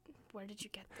partner... Where did you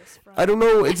get this from? I don't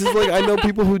know. It's just, like, I know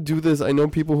people who do this. I know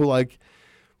people who, like,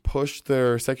 push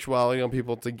their sexuality on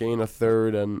people to gain a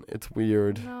third, and it's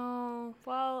weird. No.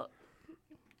 Well,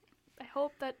 I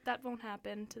hope that won't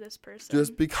happen to this person.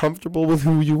 Just be comfortable with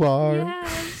who you are.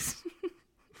 Yes.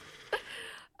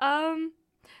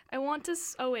 I want to...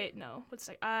 oh, wait, no. What's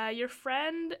that? Your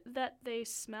friend that they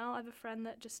smell. I have a friend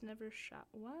that just never shot.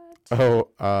 What?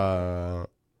 Oh,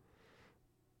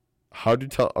 how do you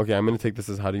tell... Okay, I'm going to take this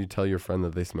as how do you tell your friend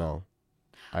that they smell?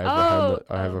 I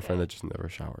have a friend that just never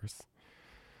showers.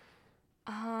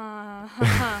 You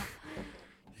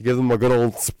give them a good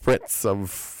old spritz of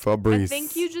Febreze. I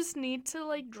think you just need to,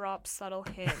 like, drop subtle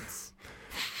hints.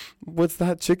 What's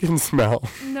that chicken smell?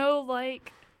 No,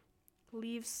 like,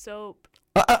 leave soap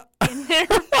in their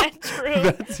bedroom.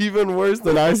 That's even worse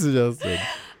than I suggested.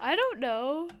 I don't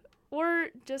know. Or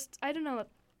just, I don't know.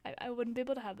 I wouldn't be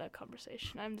able to have that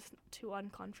conversation. I'm just too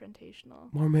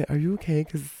unconfrontational. Mormie, are you okay?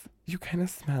 Because you kind of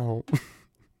smell.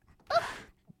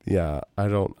 Yeah, I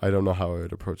don't know how I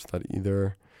would approach that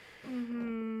either.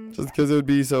 Mm-hmm. Just because it would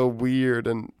be so weird,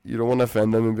 and you don't want to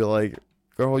offend them and be like,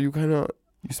 girl, you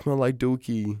smell like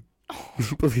dookie.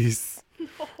 Please.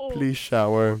 No. Please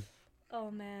shower. Oh,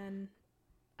 man.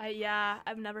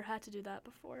 I've never had to do that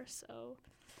before, so...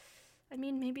 I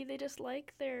mean, maybe they just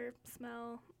like their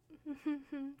smell.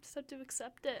 Just have to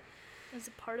accept it as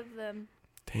a part of them.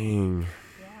 Dang.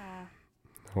 Yeah.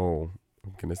 No,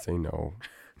 I'm going to say no.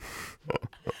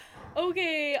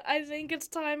 Okay, I think it's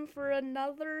time for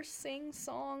another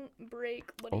sing-song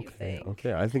break. What do you think?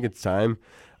 Okay, I think it's time.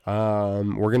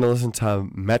 We're going to listen to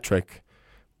Metric,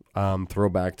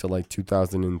 throwback to like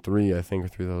 2003, I think, or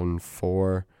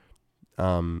 2004.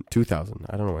 2000.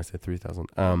 I don't know why I said 3000.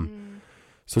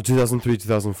 So 2003,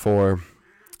 2004,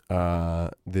 we're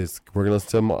going to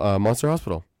listen to Monster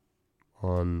Hospital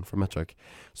from Metric.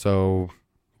 So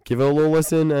give it a little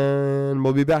listen, and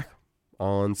we'll be back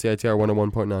on CITR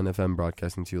 101.9 FM,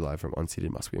 broadcasting to you live from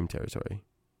unceded Musqueam territory.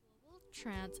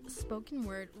 trance, spoken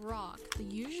word, rock, the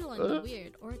usual and the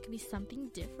weird, or it could be something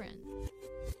different.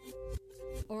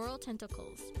 Oral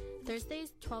Tentacles,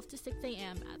 Thursdays 12 to 6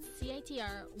 a.m. at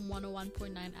CITR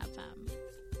 101.9 FM.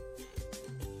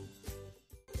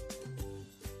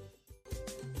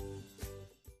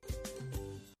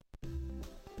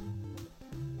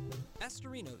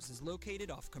 Astorinos is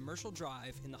located off Commercial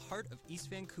Drive in the heart of East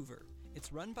Vancouver.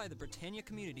 It's run by the Britannia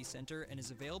Community Centre and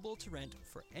is available to rent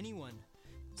for anyone.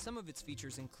 Some of its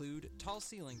features include tall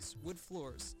ceilings, wood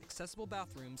floors, accessible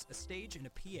bathrooms, a stage, and a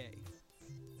PA.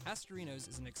 Astorinos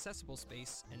is an accessible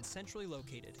space and centrally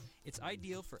located. It's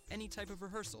ideal for any type of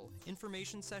rehearsal,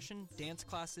 information session, dance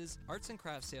classes, arts and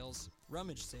crafts sales,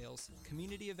 rummage sales,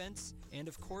 community events, and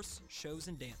of course, shows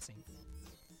and dancing.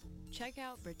 Check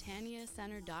out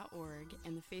BritanniaCenter.org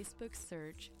and the Facebook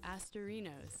search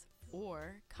Astorinos,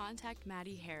 or contact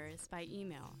Maddie Harris by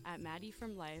email at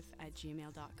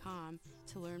maddiefromlife@gmail.com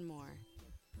to learn more.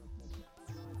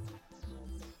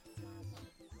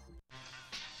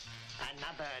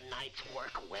 Another night's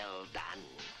work well done.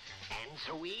 And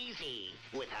so easy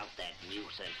without that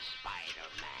nuisance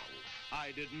Spider-Man.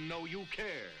 I didn't know you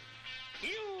cared.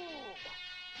 You!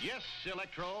 Yes,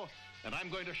 Electro, and I'm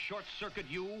going to short-circuit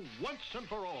you once and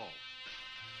for all.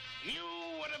 You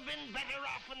would have been better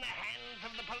off in the hands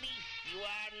of the police. You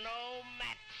are no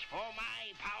match for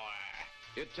my power.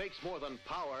 It takes more than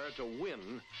power to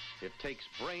win. It takes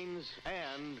brains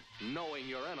and knowing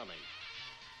your enemy.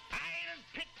 I'll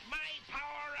pit my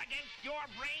power against your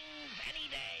brains any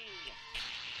day.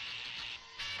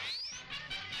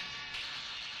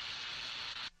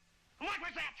 What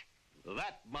was that?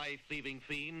 That, my thieving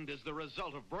fiend, is the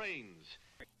result of brains.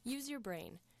 Use your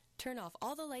brain. Turn off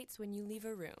all the lights when you leave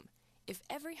a room. If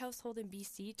every household in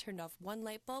BC turned off one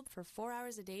light bulb for 4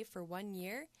 hours a day for 1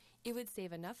 year, it would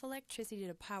save enough electricity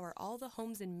to power all the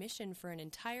homes in Mission for an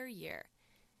entire year.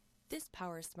 This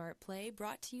Power Smart play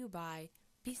brought to you by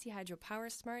BC Hydro Power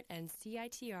Smart and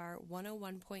CITR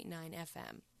 101.9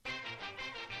 FM.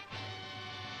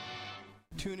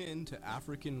 Tune in to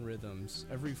African Rhythms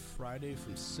every Friday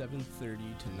from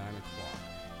 7:30 to 9 o'clock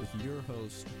with your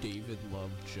host, David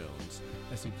Love Jones,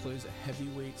 as he plays a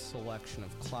heavyweight selection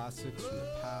of classics from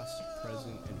the past,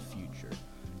 present, and future.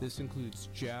 This includes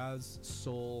jazz,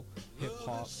 soul,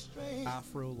 hip-hop,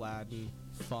 Afro-Latin,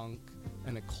 funk,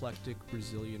 and eclectic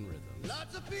Brazilian rhythms.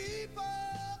 Lots of people.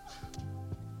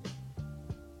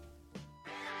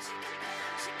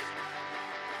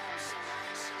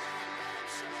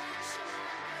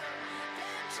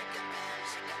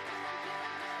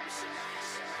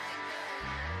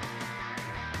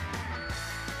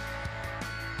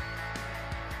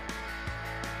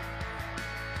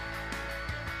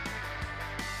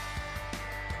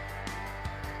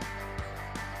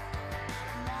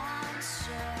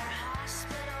 Monster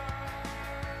Hospital.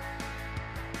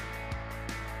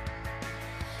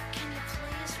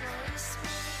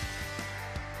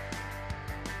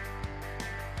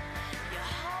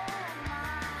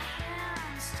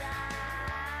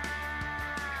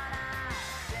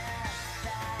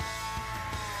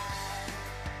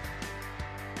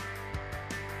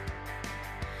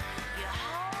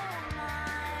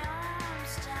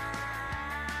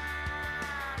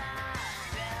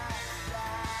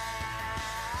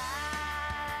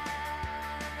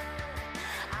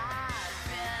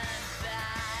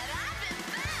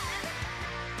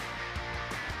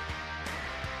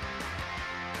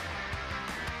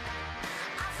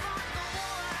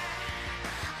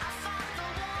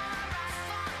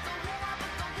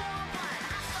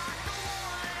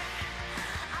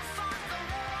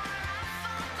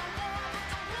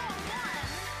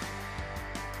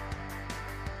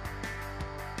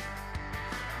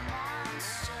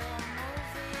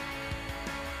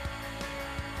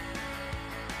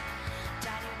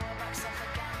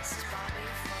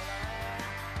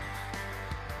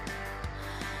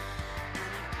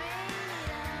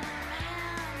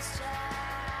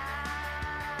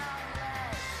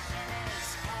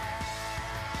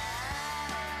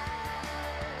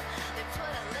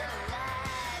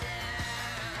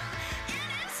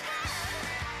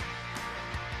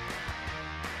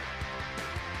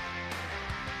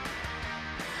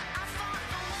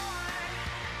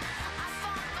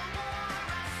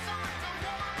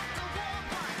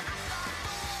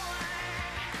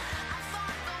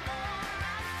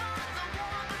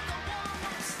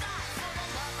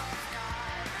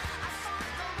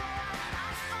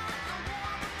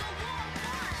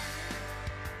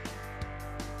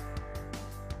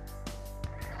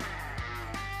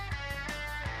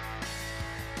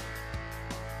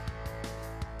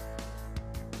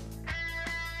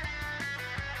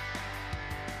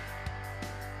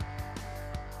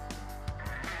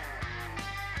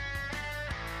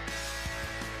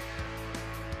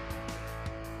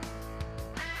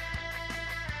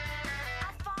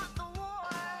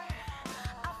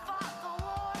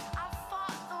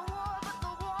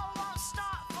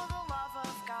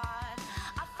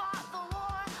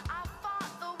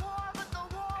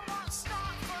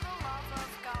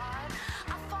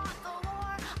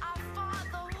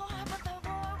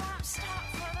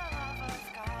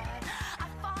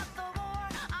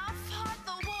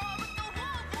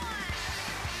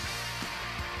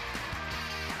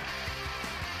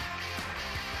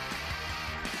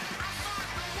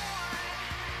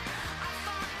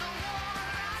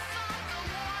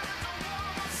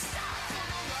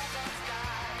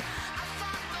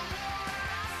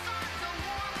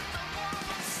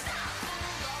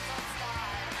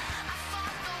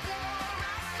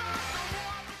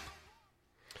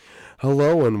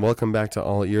 Hello and welcome back to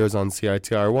All Ears on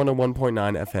CITR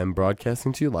 101.9 FM,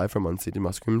 broadcasting to you live from unceded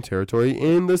Musqueam territory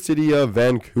in the city of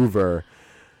Vancouver.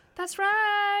 That's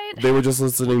right. We were just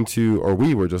listening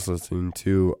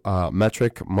to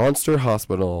Metric Monster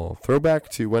Hospital, throwback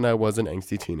to when I was an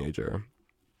angsty teenager.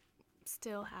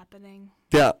 Still happening.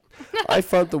 Yeah, I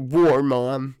fought the war,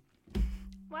 Mom,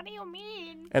 What do you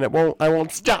mean? and I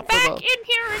won't stop. Back in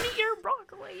here and eat your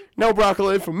broccoli. No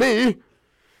broccoli for me.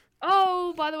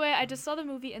 Oh, by the way, I just saw the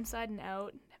movie Inside and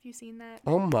Out. Have you seen that?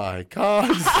 Oh my God.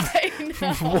 I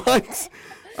know. What?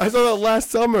 I saw that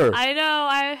last summer. I know.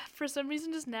 I, for some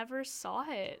reason, just never saw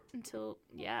it until,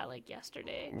 like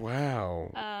yesterday.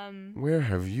 Wow. Where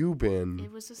have you been?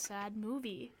 It was a sad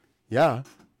movie. Yeah.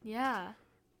 Yeah.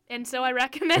 And so I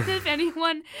recommend if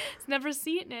anyone has never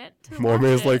seen it to Mormon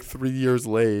watch is it. like 3 years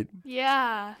late.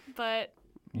 Yeah, but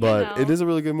It is a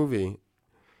really good movie.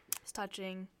 It's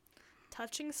touching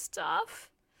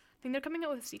stuff. I think they're coming out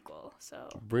with a sequel, so.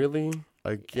 Really?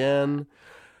 Again?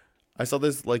 I saw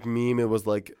this like meme. It was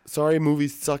like, sorry,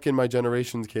 movies suck in my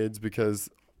generation's kids because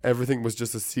everything was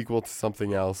just a sequel to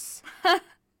something else.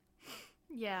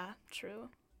 Yeah, true.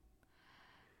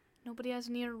 Nobody has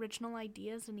any original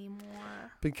ideas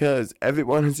anymore. Because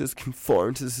everyone has just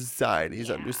conformed to society's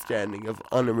understanding of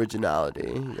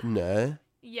unoriginality. No?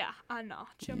 Yeah, I know.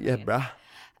 what you Yeah, mean. bruh.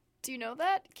 Do you know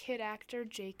that kid actor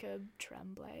Jacob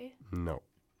Tremblay? No.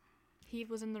 He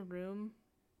was in The Room.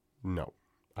 No.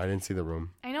 I didn't see The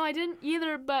Room. I know I didn't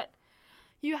either, but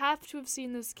you have to have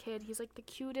seen this kid. He's like the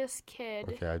cutest kid.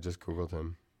 Okay, I just Googled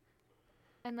him.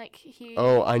 And like he.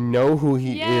 Oh, I know who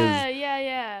he is.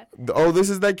 Yeah. Oh, this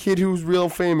is that kid who's real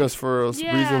famous for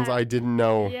reasons I didn't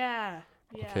know. Yeah.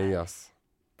 Okay, yes.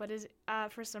 But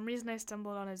for some reason I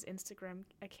stumbled on his Instagram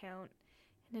account,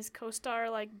 and his co-star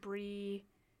like Brie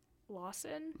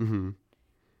Lawson. Mm-hmm.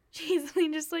 He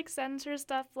just like sends her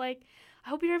stuff like, I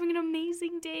hope you're having an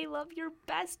amazing day. Love your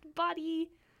best buddy,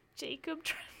 Jacob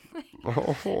Tremblay.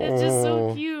 Oh. It's just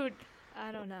so cute.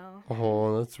 I don't know.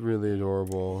 Oh, that's really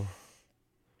adorable.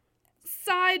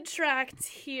 Sidetracked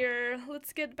here.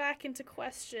 Let's get back into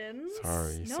questions.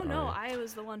 Sorry. No, I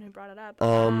was the one who brought it up.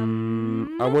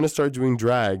 I want to start doing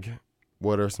drag.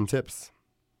 What are some tips?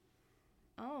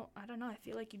 Oh, I don't know. I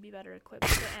feel like you'd be better equipped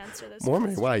to answer this. Mormon,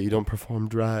 question. why? You don't perform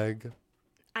drag?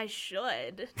 I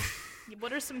should.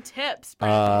 What are some tips?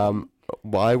 Well,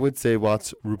 I would say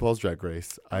watch RuPaul's Drag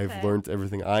Race. I've Okay. learned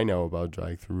everything I know about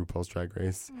drag through RuPaul's Drag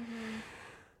Race.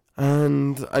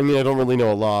 And I mean, I don't really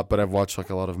know a lot, but I've watched like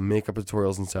a lot of makeup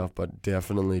tutorials and stuff. But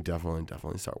definitely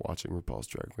start watching RuPaul's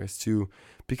Drag Race to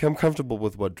become comfortable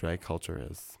with what drag culture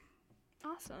is.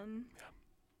 Awesome.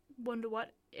 Wonder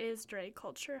what is drag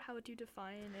culture? How would you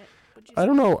define it? Would you I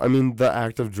don't know. I mean, the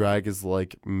act of drag is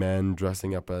like men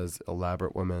dressing up as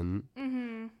elaborate women.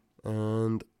 Mm-hmm.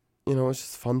 And, you know, it's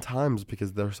just fun times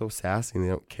because they're so sassy and they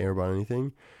don't care about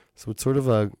anything. So it's sort of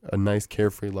a nice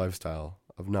carefree lifestyle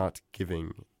of not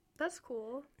giving. That's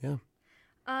cool. Yeah.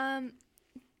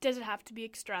 Does it have to be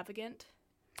extravagant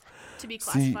to be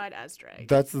See, classified as drag?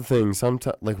 That's the thing.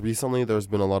 Sometimes, like recently, there's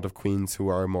been a lot of queens who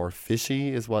are more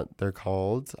fishy, is what they're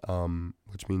called,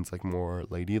 which means like more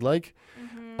ladylike.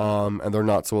 Mm-hmm. And they're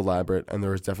not so elaborate. And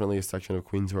there's definitely a section of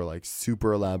queens who are like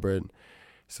super elaborate.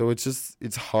 So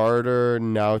it's harder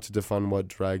now to define what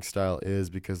drag style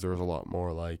is because there's a lot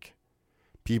more like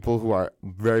people who are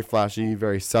very flashy,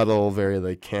 very subtle, very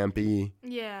like campy.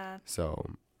 Yeah.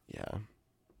 So, yeah.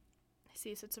 I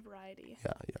see, so it's a variety.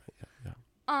 Yeah.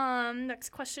 Next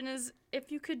question is,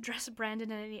 if you could dress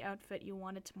Brandon in any outfit you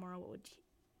wanted tomorrow, what would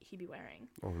he be wearing?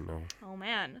 Oh, no. Oh,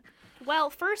 man. Well,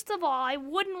 first of all, I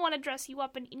wouldn't want to dress you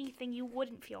up in anything you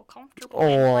wouldn't feel comfortable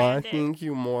in, Oh, Brandon. thank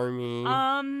you, Mormy.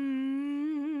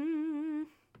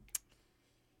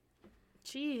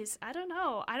 Jeez, I don't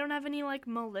know. I don't have any, like,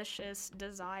 malicious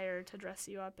desire to dress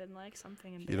you up in, like,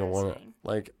 something embarrassing. You don't want to,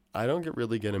 like, I don't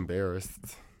really get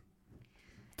embarrassed.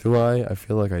 Do I? I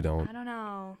feel like I don't. I don't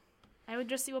know. I would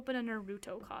dress you up in a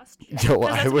Naruto costume. Yo,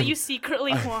 'cause I that's would, what you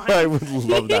secretly want. I would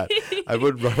love that. I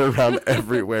would run around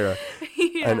everywhere,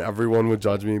 and everyone would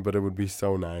judge me, but it would be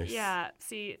so nice. Yeah,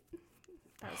 see,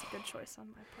 that was a good choice on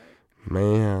my part.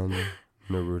 Man,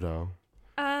 Naruto.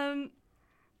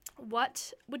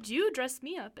 What would you dress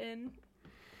me up in?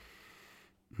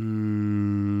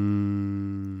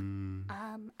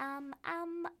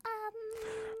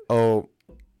 Oh,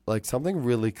 like something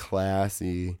really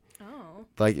classy. Oh.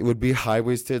 Like it would be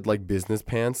high-waisted, like business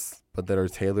pants, but that are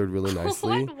tailored really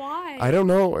nicely. What? Why? I don't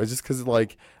know. It's just because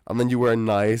like, and then you wear a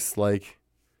nice like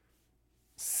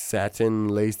satin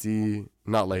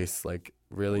not lace, like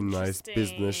really nice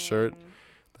business shirt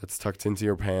that's tucked into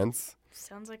your pants.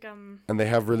 Sounds like And they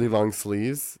have really long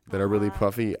sleeves that are really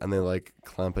puffy, and they like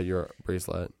clamp at your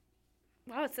bracelet.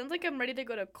 Wow, it sounds like I'm ready to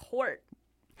go to court.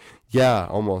 Yeah,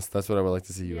 almost. That's what I would like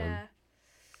to see you in. Yeah.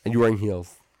 And you're wearing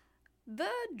heels.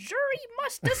 The jury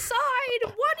must decide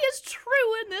what is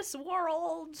true in this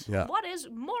world. Yeah. What is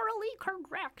morally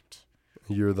correct.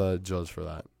 You're the judge for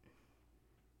that.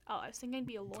 Oh, I was thinking I'd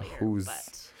be a lawyer, Who's?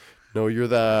 but No, you're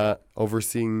the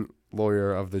overseeing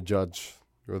lawyer of the judge.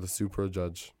 You're the super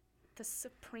judge. the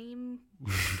supreme,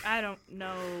 I don't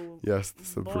know. Yes, the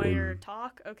supreme. Lawyer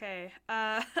talk? Okay.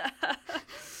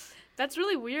 That's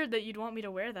really weird that you'd want me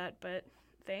to wear that, but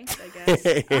thanks, I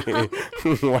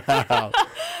guess. Wow.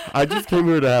 I just came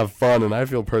here to have fun, and I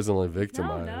feel personally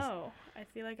victimized. No. I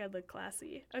feel like I'd look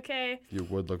classy. Okay. You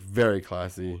would look very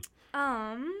classy.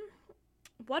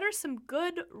 What are some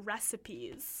good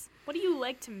recipes? What do you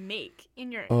like to make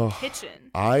in your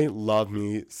kitchen? I love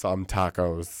me some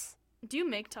tacos. Do you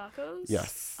make tacos?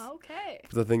 Yes. Okay.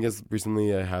 But the thing is,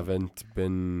 recently I haven't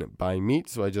been buying meat,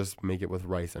 so I just make it with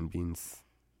rice and beans.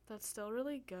 That's still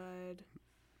really good.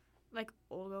 Like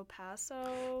Old El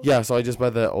Paso? Yeah, so I just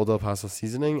buy the Old El Paso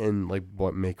seasoning and like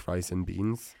make rice and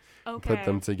beans. And put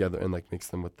them together and like mix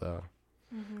them with the...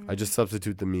 I just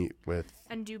substitute the meat with...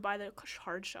 And do you buy the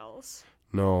hard shells?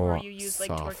 No, or you use like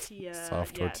tortilla?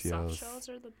 Soft tortillas. Soft shells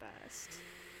are the best.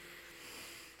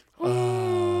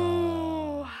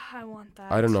 Oh, I want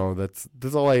that. I don't know. That's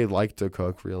all I like to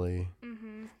cook, really.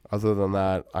 Mm-hmm. Other than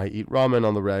that, I eat ramen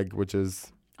on the reg, which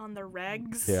is... On the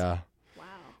regs? Yeah. Wow.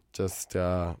 Just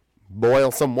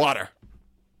boil some water.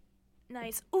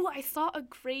 Nice. Oh, I saw a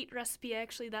great recipe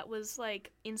actually that was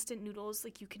like instant noodles.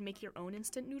 Like you can make your own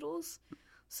instant noodles.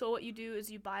 So what you do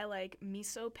is you buy like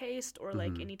miso paste or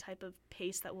like any type of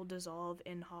paste that will dissolve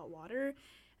in hot water,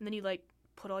 and then you like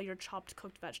put all your chopped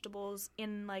cooked vegetables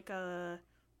in like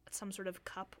some sort of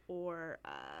cup or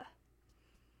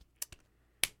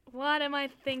what am I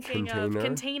thinking of?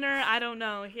 Container? I don't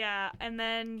know. Yeah, and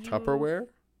then you Tupperware?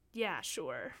 Yeah,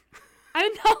 sure. I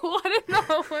know. I don't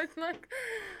know. It's like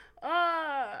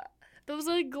those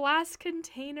like glass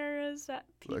containers that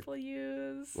people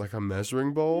use. Like a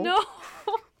measuring bowl? No.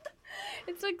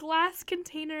 It's a glass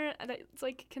container and it's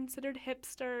like considered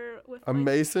hipster with a like,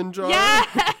 mason jar? Yes!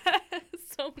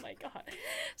 Oh my god.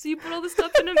 So you put all this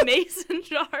stuff in a mason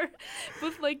jar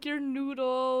with like your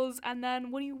noodles, and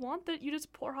then when you want that you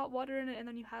just pour hot water in it and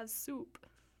then you have soup.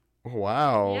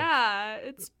 Wow. Yeah,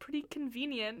 it's pretty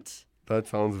convenient. That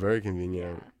sounds very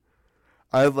convenient. Yeah.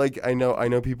 I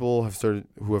know people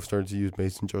who have started to use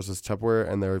mason jars as Tupperware,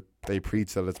 and they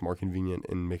preach that it's more convenient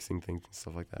in mixing things and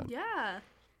stuff like that. Yeah,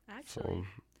 actually. So,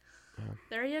 yeah.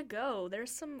 There you go.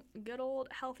 There's some good old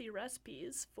healthy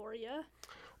recipes for you.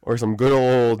 Or some good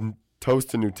old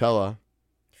toast and Nutella.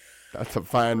 That's a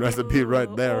fine recipe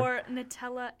right there. Or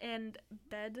Nutella and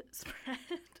bedspread.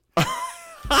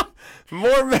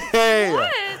 Mormay!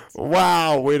 What?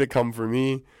 Wow, way to come for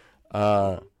me.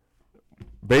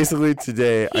 Basically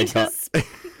today Go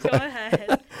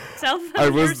ahead. Tell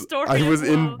them your story. I was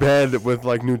in bed with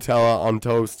like Nutella on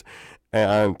toast,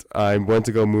 and I went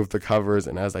to go move the covers,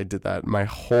 and as I did that, my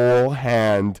whole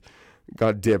hand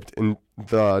got dipped in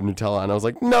the Nutella, and I was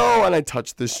like, no, and I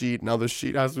touched the sheet. Now the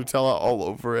sheet has Nutella all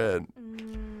over it.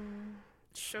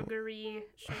 Sugary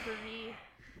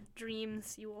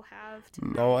dreams you will have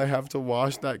tonight. No, I have to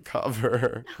wash that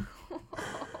cover.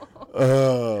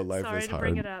 Oh, life Sorry is to hard.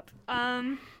 bring it up.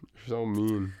 You're so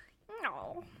mean.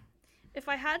 No. If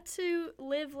I had to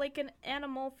live like an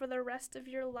animal for the rest of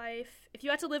your life, if you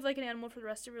had to live like an animal for the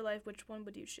rest of your life, which one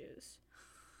would you choose?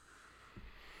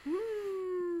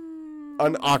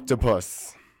 An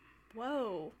octopus.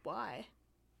 Whoa, why?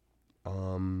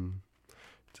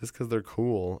 Just because they're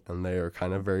cool and they are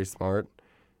kind of very smart,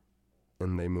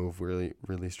 and they move really,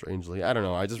 really strangely. I don't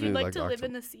know. I just You'd really like like to live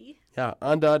in the sea? Yeah,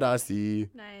 under the sea.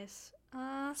 Nice.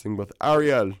 Sing with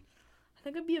Ariel. I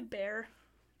think it'd be a bear.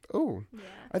 Oh. Yeah.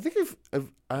 I think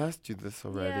I've asked you this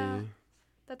already. Yeah.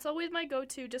 That's always my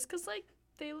go-to, just because, like,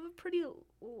 they live a pretty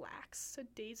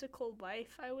lackadaisical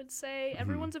life, I would say.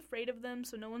 Everyone's afraid of them,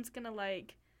 so no one's gonna,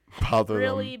 like, bother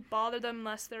bother them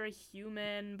unless they're a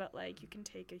human, but, like, you can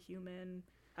take a human.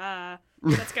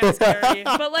 That's kind of scary.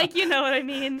 But, like, you know what I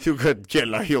mean. You could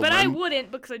kill a human. But I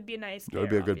wouldn't, because I'd be a nice bear, It would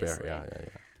be a good obviously. bear,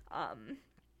 yeah.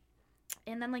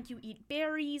 And then, like, you eat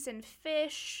berries and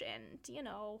fish and, you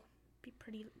know, be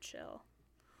pretty chill.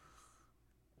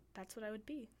 That's what I would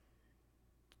be.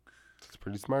 It's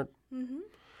pretty smart.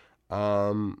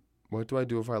 Mm-hmm. What do I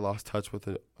do if I lost touch with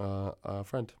a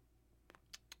friend?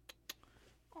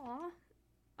 Aw.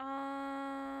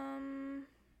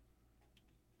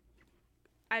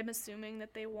 I'm assuming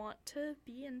that they want to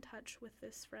be in touch with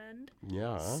this friend.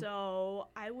 Yeah. So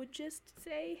I would just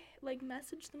say, like,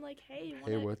 message them like, hey,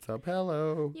 Hey, what's up?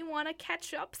 Hello. you want to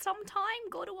catch up sometime?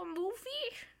 Go to a movie?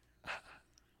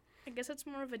 I guess it's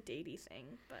more of a datey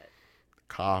thing, but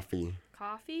Coffee.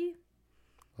 coffee?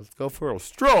 Let's go for a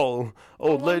stroll,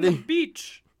 old Along the lady.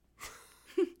 beach.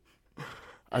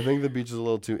 I think the beach is a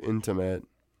little too intimate.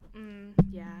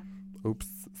 Yeah. Oops.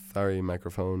 Sorry,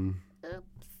 microphone. Oops.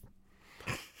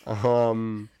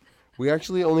 We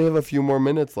actually only have a few more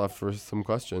minutes left for some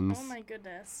questions. Oh my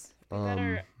goodness. We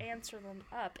better answer them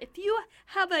up. If you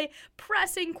have a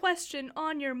pressing question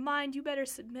on your mind, you better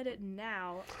submit it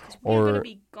now. 'Cause we're going to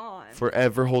be gone.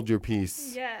 Forever hold your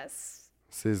peace. Yes.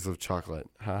 Scissors of chocolate.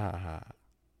 Ha ha ha.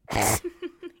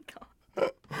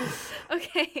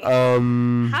 Okay. How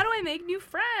Um, do I make new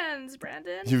friends,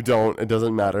 Brandon? You don't. It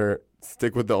doesn't matter.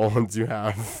 Stick with the old ones you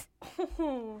have.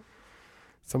 Oh.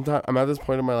 Sometimes I'm at this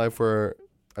point in my life where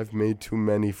I've made too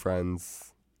many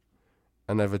friends,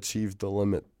 and I've achieved the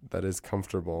limit that is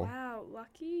comfortable. Wow,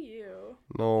 lucky you.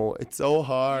 No, it's so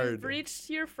hard. You've reached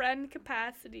your friend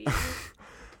capacity.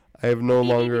 I have no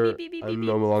longer. Beep, beep, I'm beep,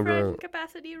 no beep. longer Friend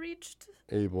capacity reached.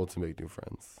 able to make new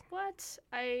friends. What?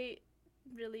 I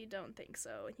really don't think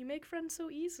so. You make friends so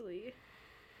easily.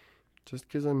 Just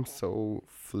because I'm so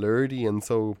flirty and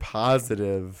so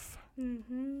positive.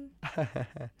 Mm-hmm.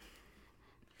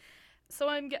 So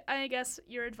I guess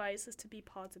your advice is to be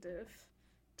positive,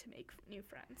 to make new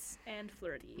friends, and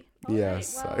flirty. All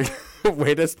Yes. right, well,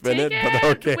 Way to spin it, take but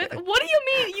okay. What do you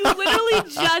mean? You literally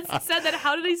just said that.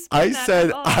 How did I spin that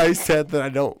at all? I said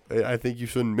that I think you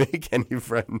shouldn't make any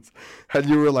friends. And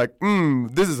you were like,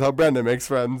 this is how Brandon makes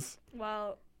friends.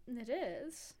 Well, it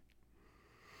is.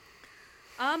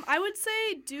 I would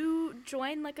say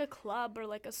join like a club or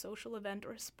like a social event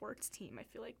or a sports team. I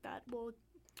feel like that will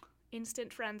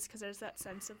instant friends because there's that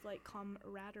sense of like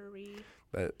camaraderie.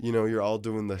 That, you're all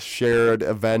doing the shared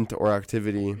event or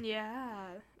activity.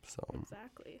 Yeah. So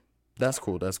exactly. That's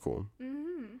cool. That's cool.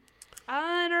 Mm-hmm.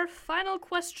 And our final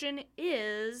question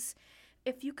is,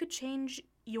 if you could change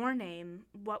your name,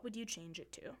 what would you change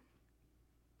it to?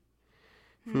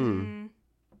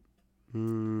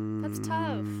 That's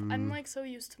tough. I'm like so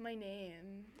used to my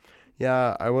name.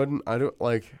 Yeah, I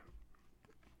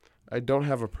don't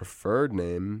have a preferred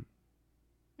name.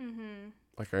 Mm-hmm.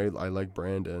 Like I like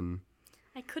Brandon.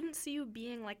 I couldn't see you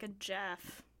being like a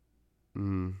Jeff.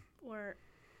 Or.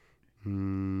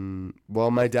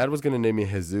 Well, my dad was gonna name me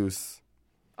Jesus.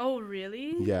 Oh,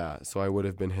 really? Yeah, so I would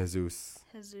have been Jesus.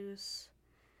 Jesus.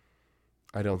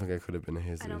 I don't think I could have been a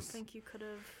Jesus. I don't think you could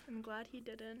have. I'm glad he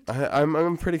didn't.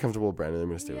 I'm pretty comfortable with Brandon. I'm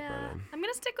gonna stay with Brandon. I'm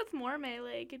gonna stick with Morme.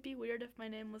 Like, it'd be weird if my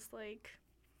name was like.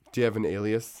 Do you have an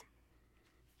alias?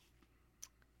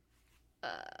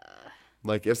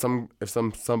 Like if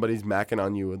somebody's macking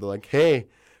on you and they're like, "Hey,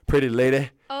 pretty lady."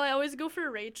 Oh, I always go for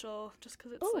Rachel just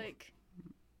because it's like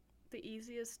the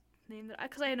easiest name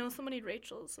because I know so many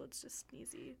Rachels, so it's just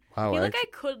easy. Wow, I feel like I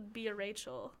could be a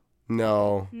Rachel.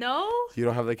 No. No? You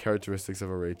don't have the characteristics of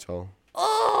a Rachel.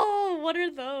 Oh, what are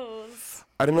those?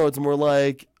 I don't know. It's more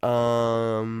like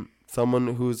someone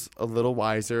who's a little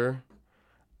wiser,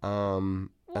 and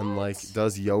like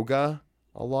does yoga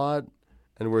a lot.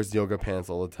 And wears yoga pants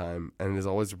all the time, and is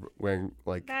always wearing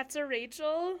like. That's a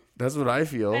Rachel. That's what I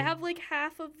feel. I have like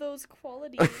half of those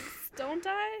qualities, don't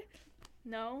I?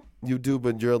 No. You do,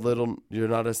 but you're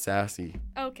not as sassy.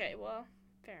 Okay, well,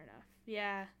 fair enough.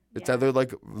 Yeah. It's either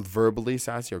like verbally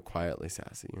sassy or quietly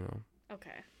sassy,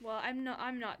 Okay. Well, I'm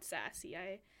not sassy.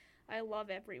 I love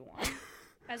everyone,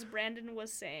 as Brandon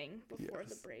was saying before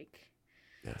the break.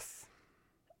 Yes.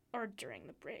 Or during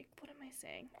the break. What am I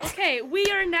saying? Okay, we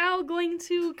are now going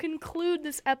to conclude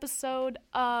this episode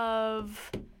of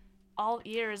All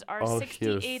Ears, our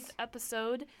 68th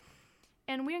episode.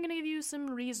 And we're going to give you some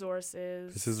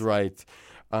resources. This is right.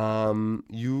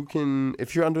 You can,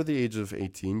 if you're under the age of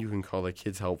 18, you can call the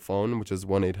Kids Help Phone, which is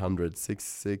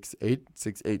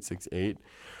 1-800-668-6868,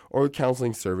 or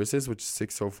Counseling Services, which is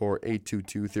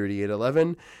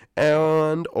 604-822-3811,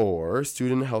 and or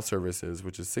Student Health Services,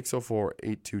 which is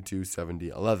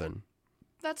 604-822-7011.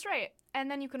 That's right. And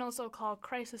then you can also call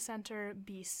Crisis Center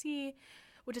BC,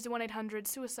 which is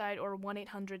 1-800-SUICIDE or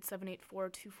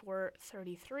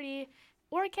 1-800-784-2433.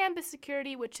 Or Campus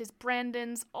Security, which is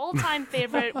Brandon's all-time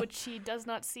favorite, which he does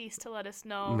not cease to let us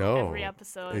know every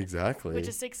episode. Exactly. Which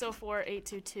is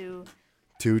 604-822-2222.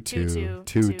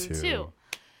 2222.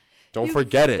 Don't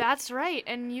forget it. That's right.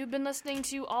 And you've been listening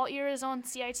to All Ears on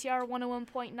CITR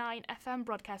 101.9 FM,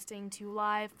 broadcasting to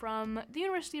live from the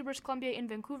University of British Columbia in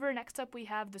Vancouver. Next up, we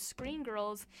have the Screen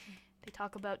Girls. They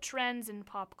talk about trends in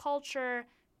pop culture,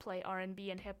 play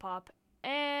R&B and hip hop.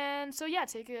 And so yeah,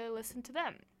 take a listen to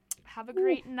them. Have a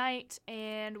great night,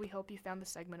 and we hope you found the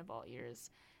segment of All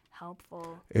Ears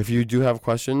helpful. If you do have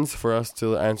questions for us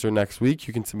to answer next week,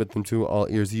 you can submit them to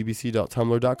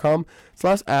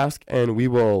allearsubc.tumblr.com/ask, and we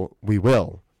will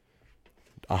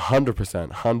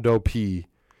 100% Hondo P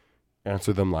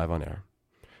answer them live on air.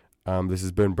 This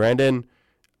has been Brandon,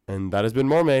 and that has been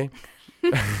Morme.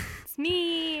 It's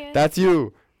me. That's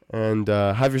you. And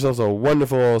have yourselves a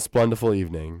wonderful, splendid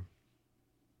evening.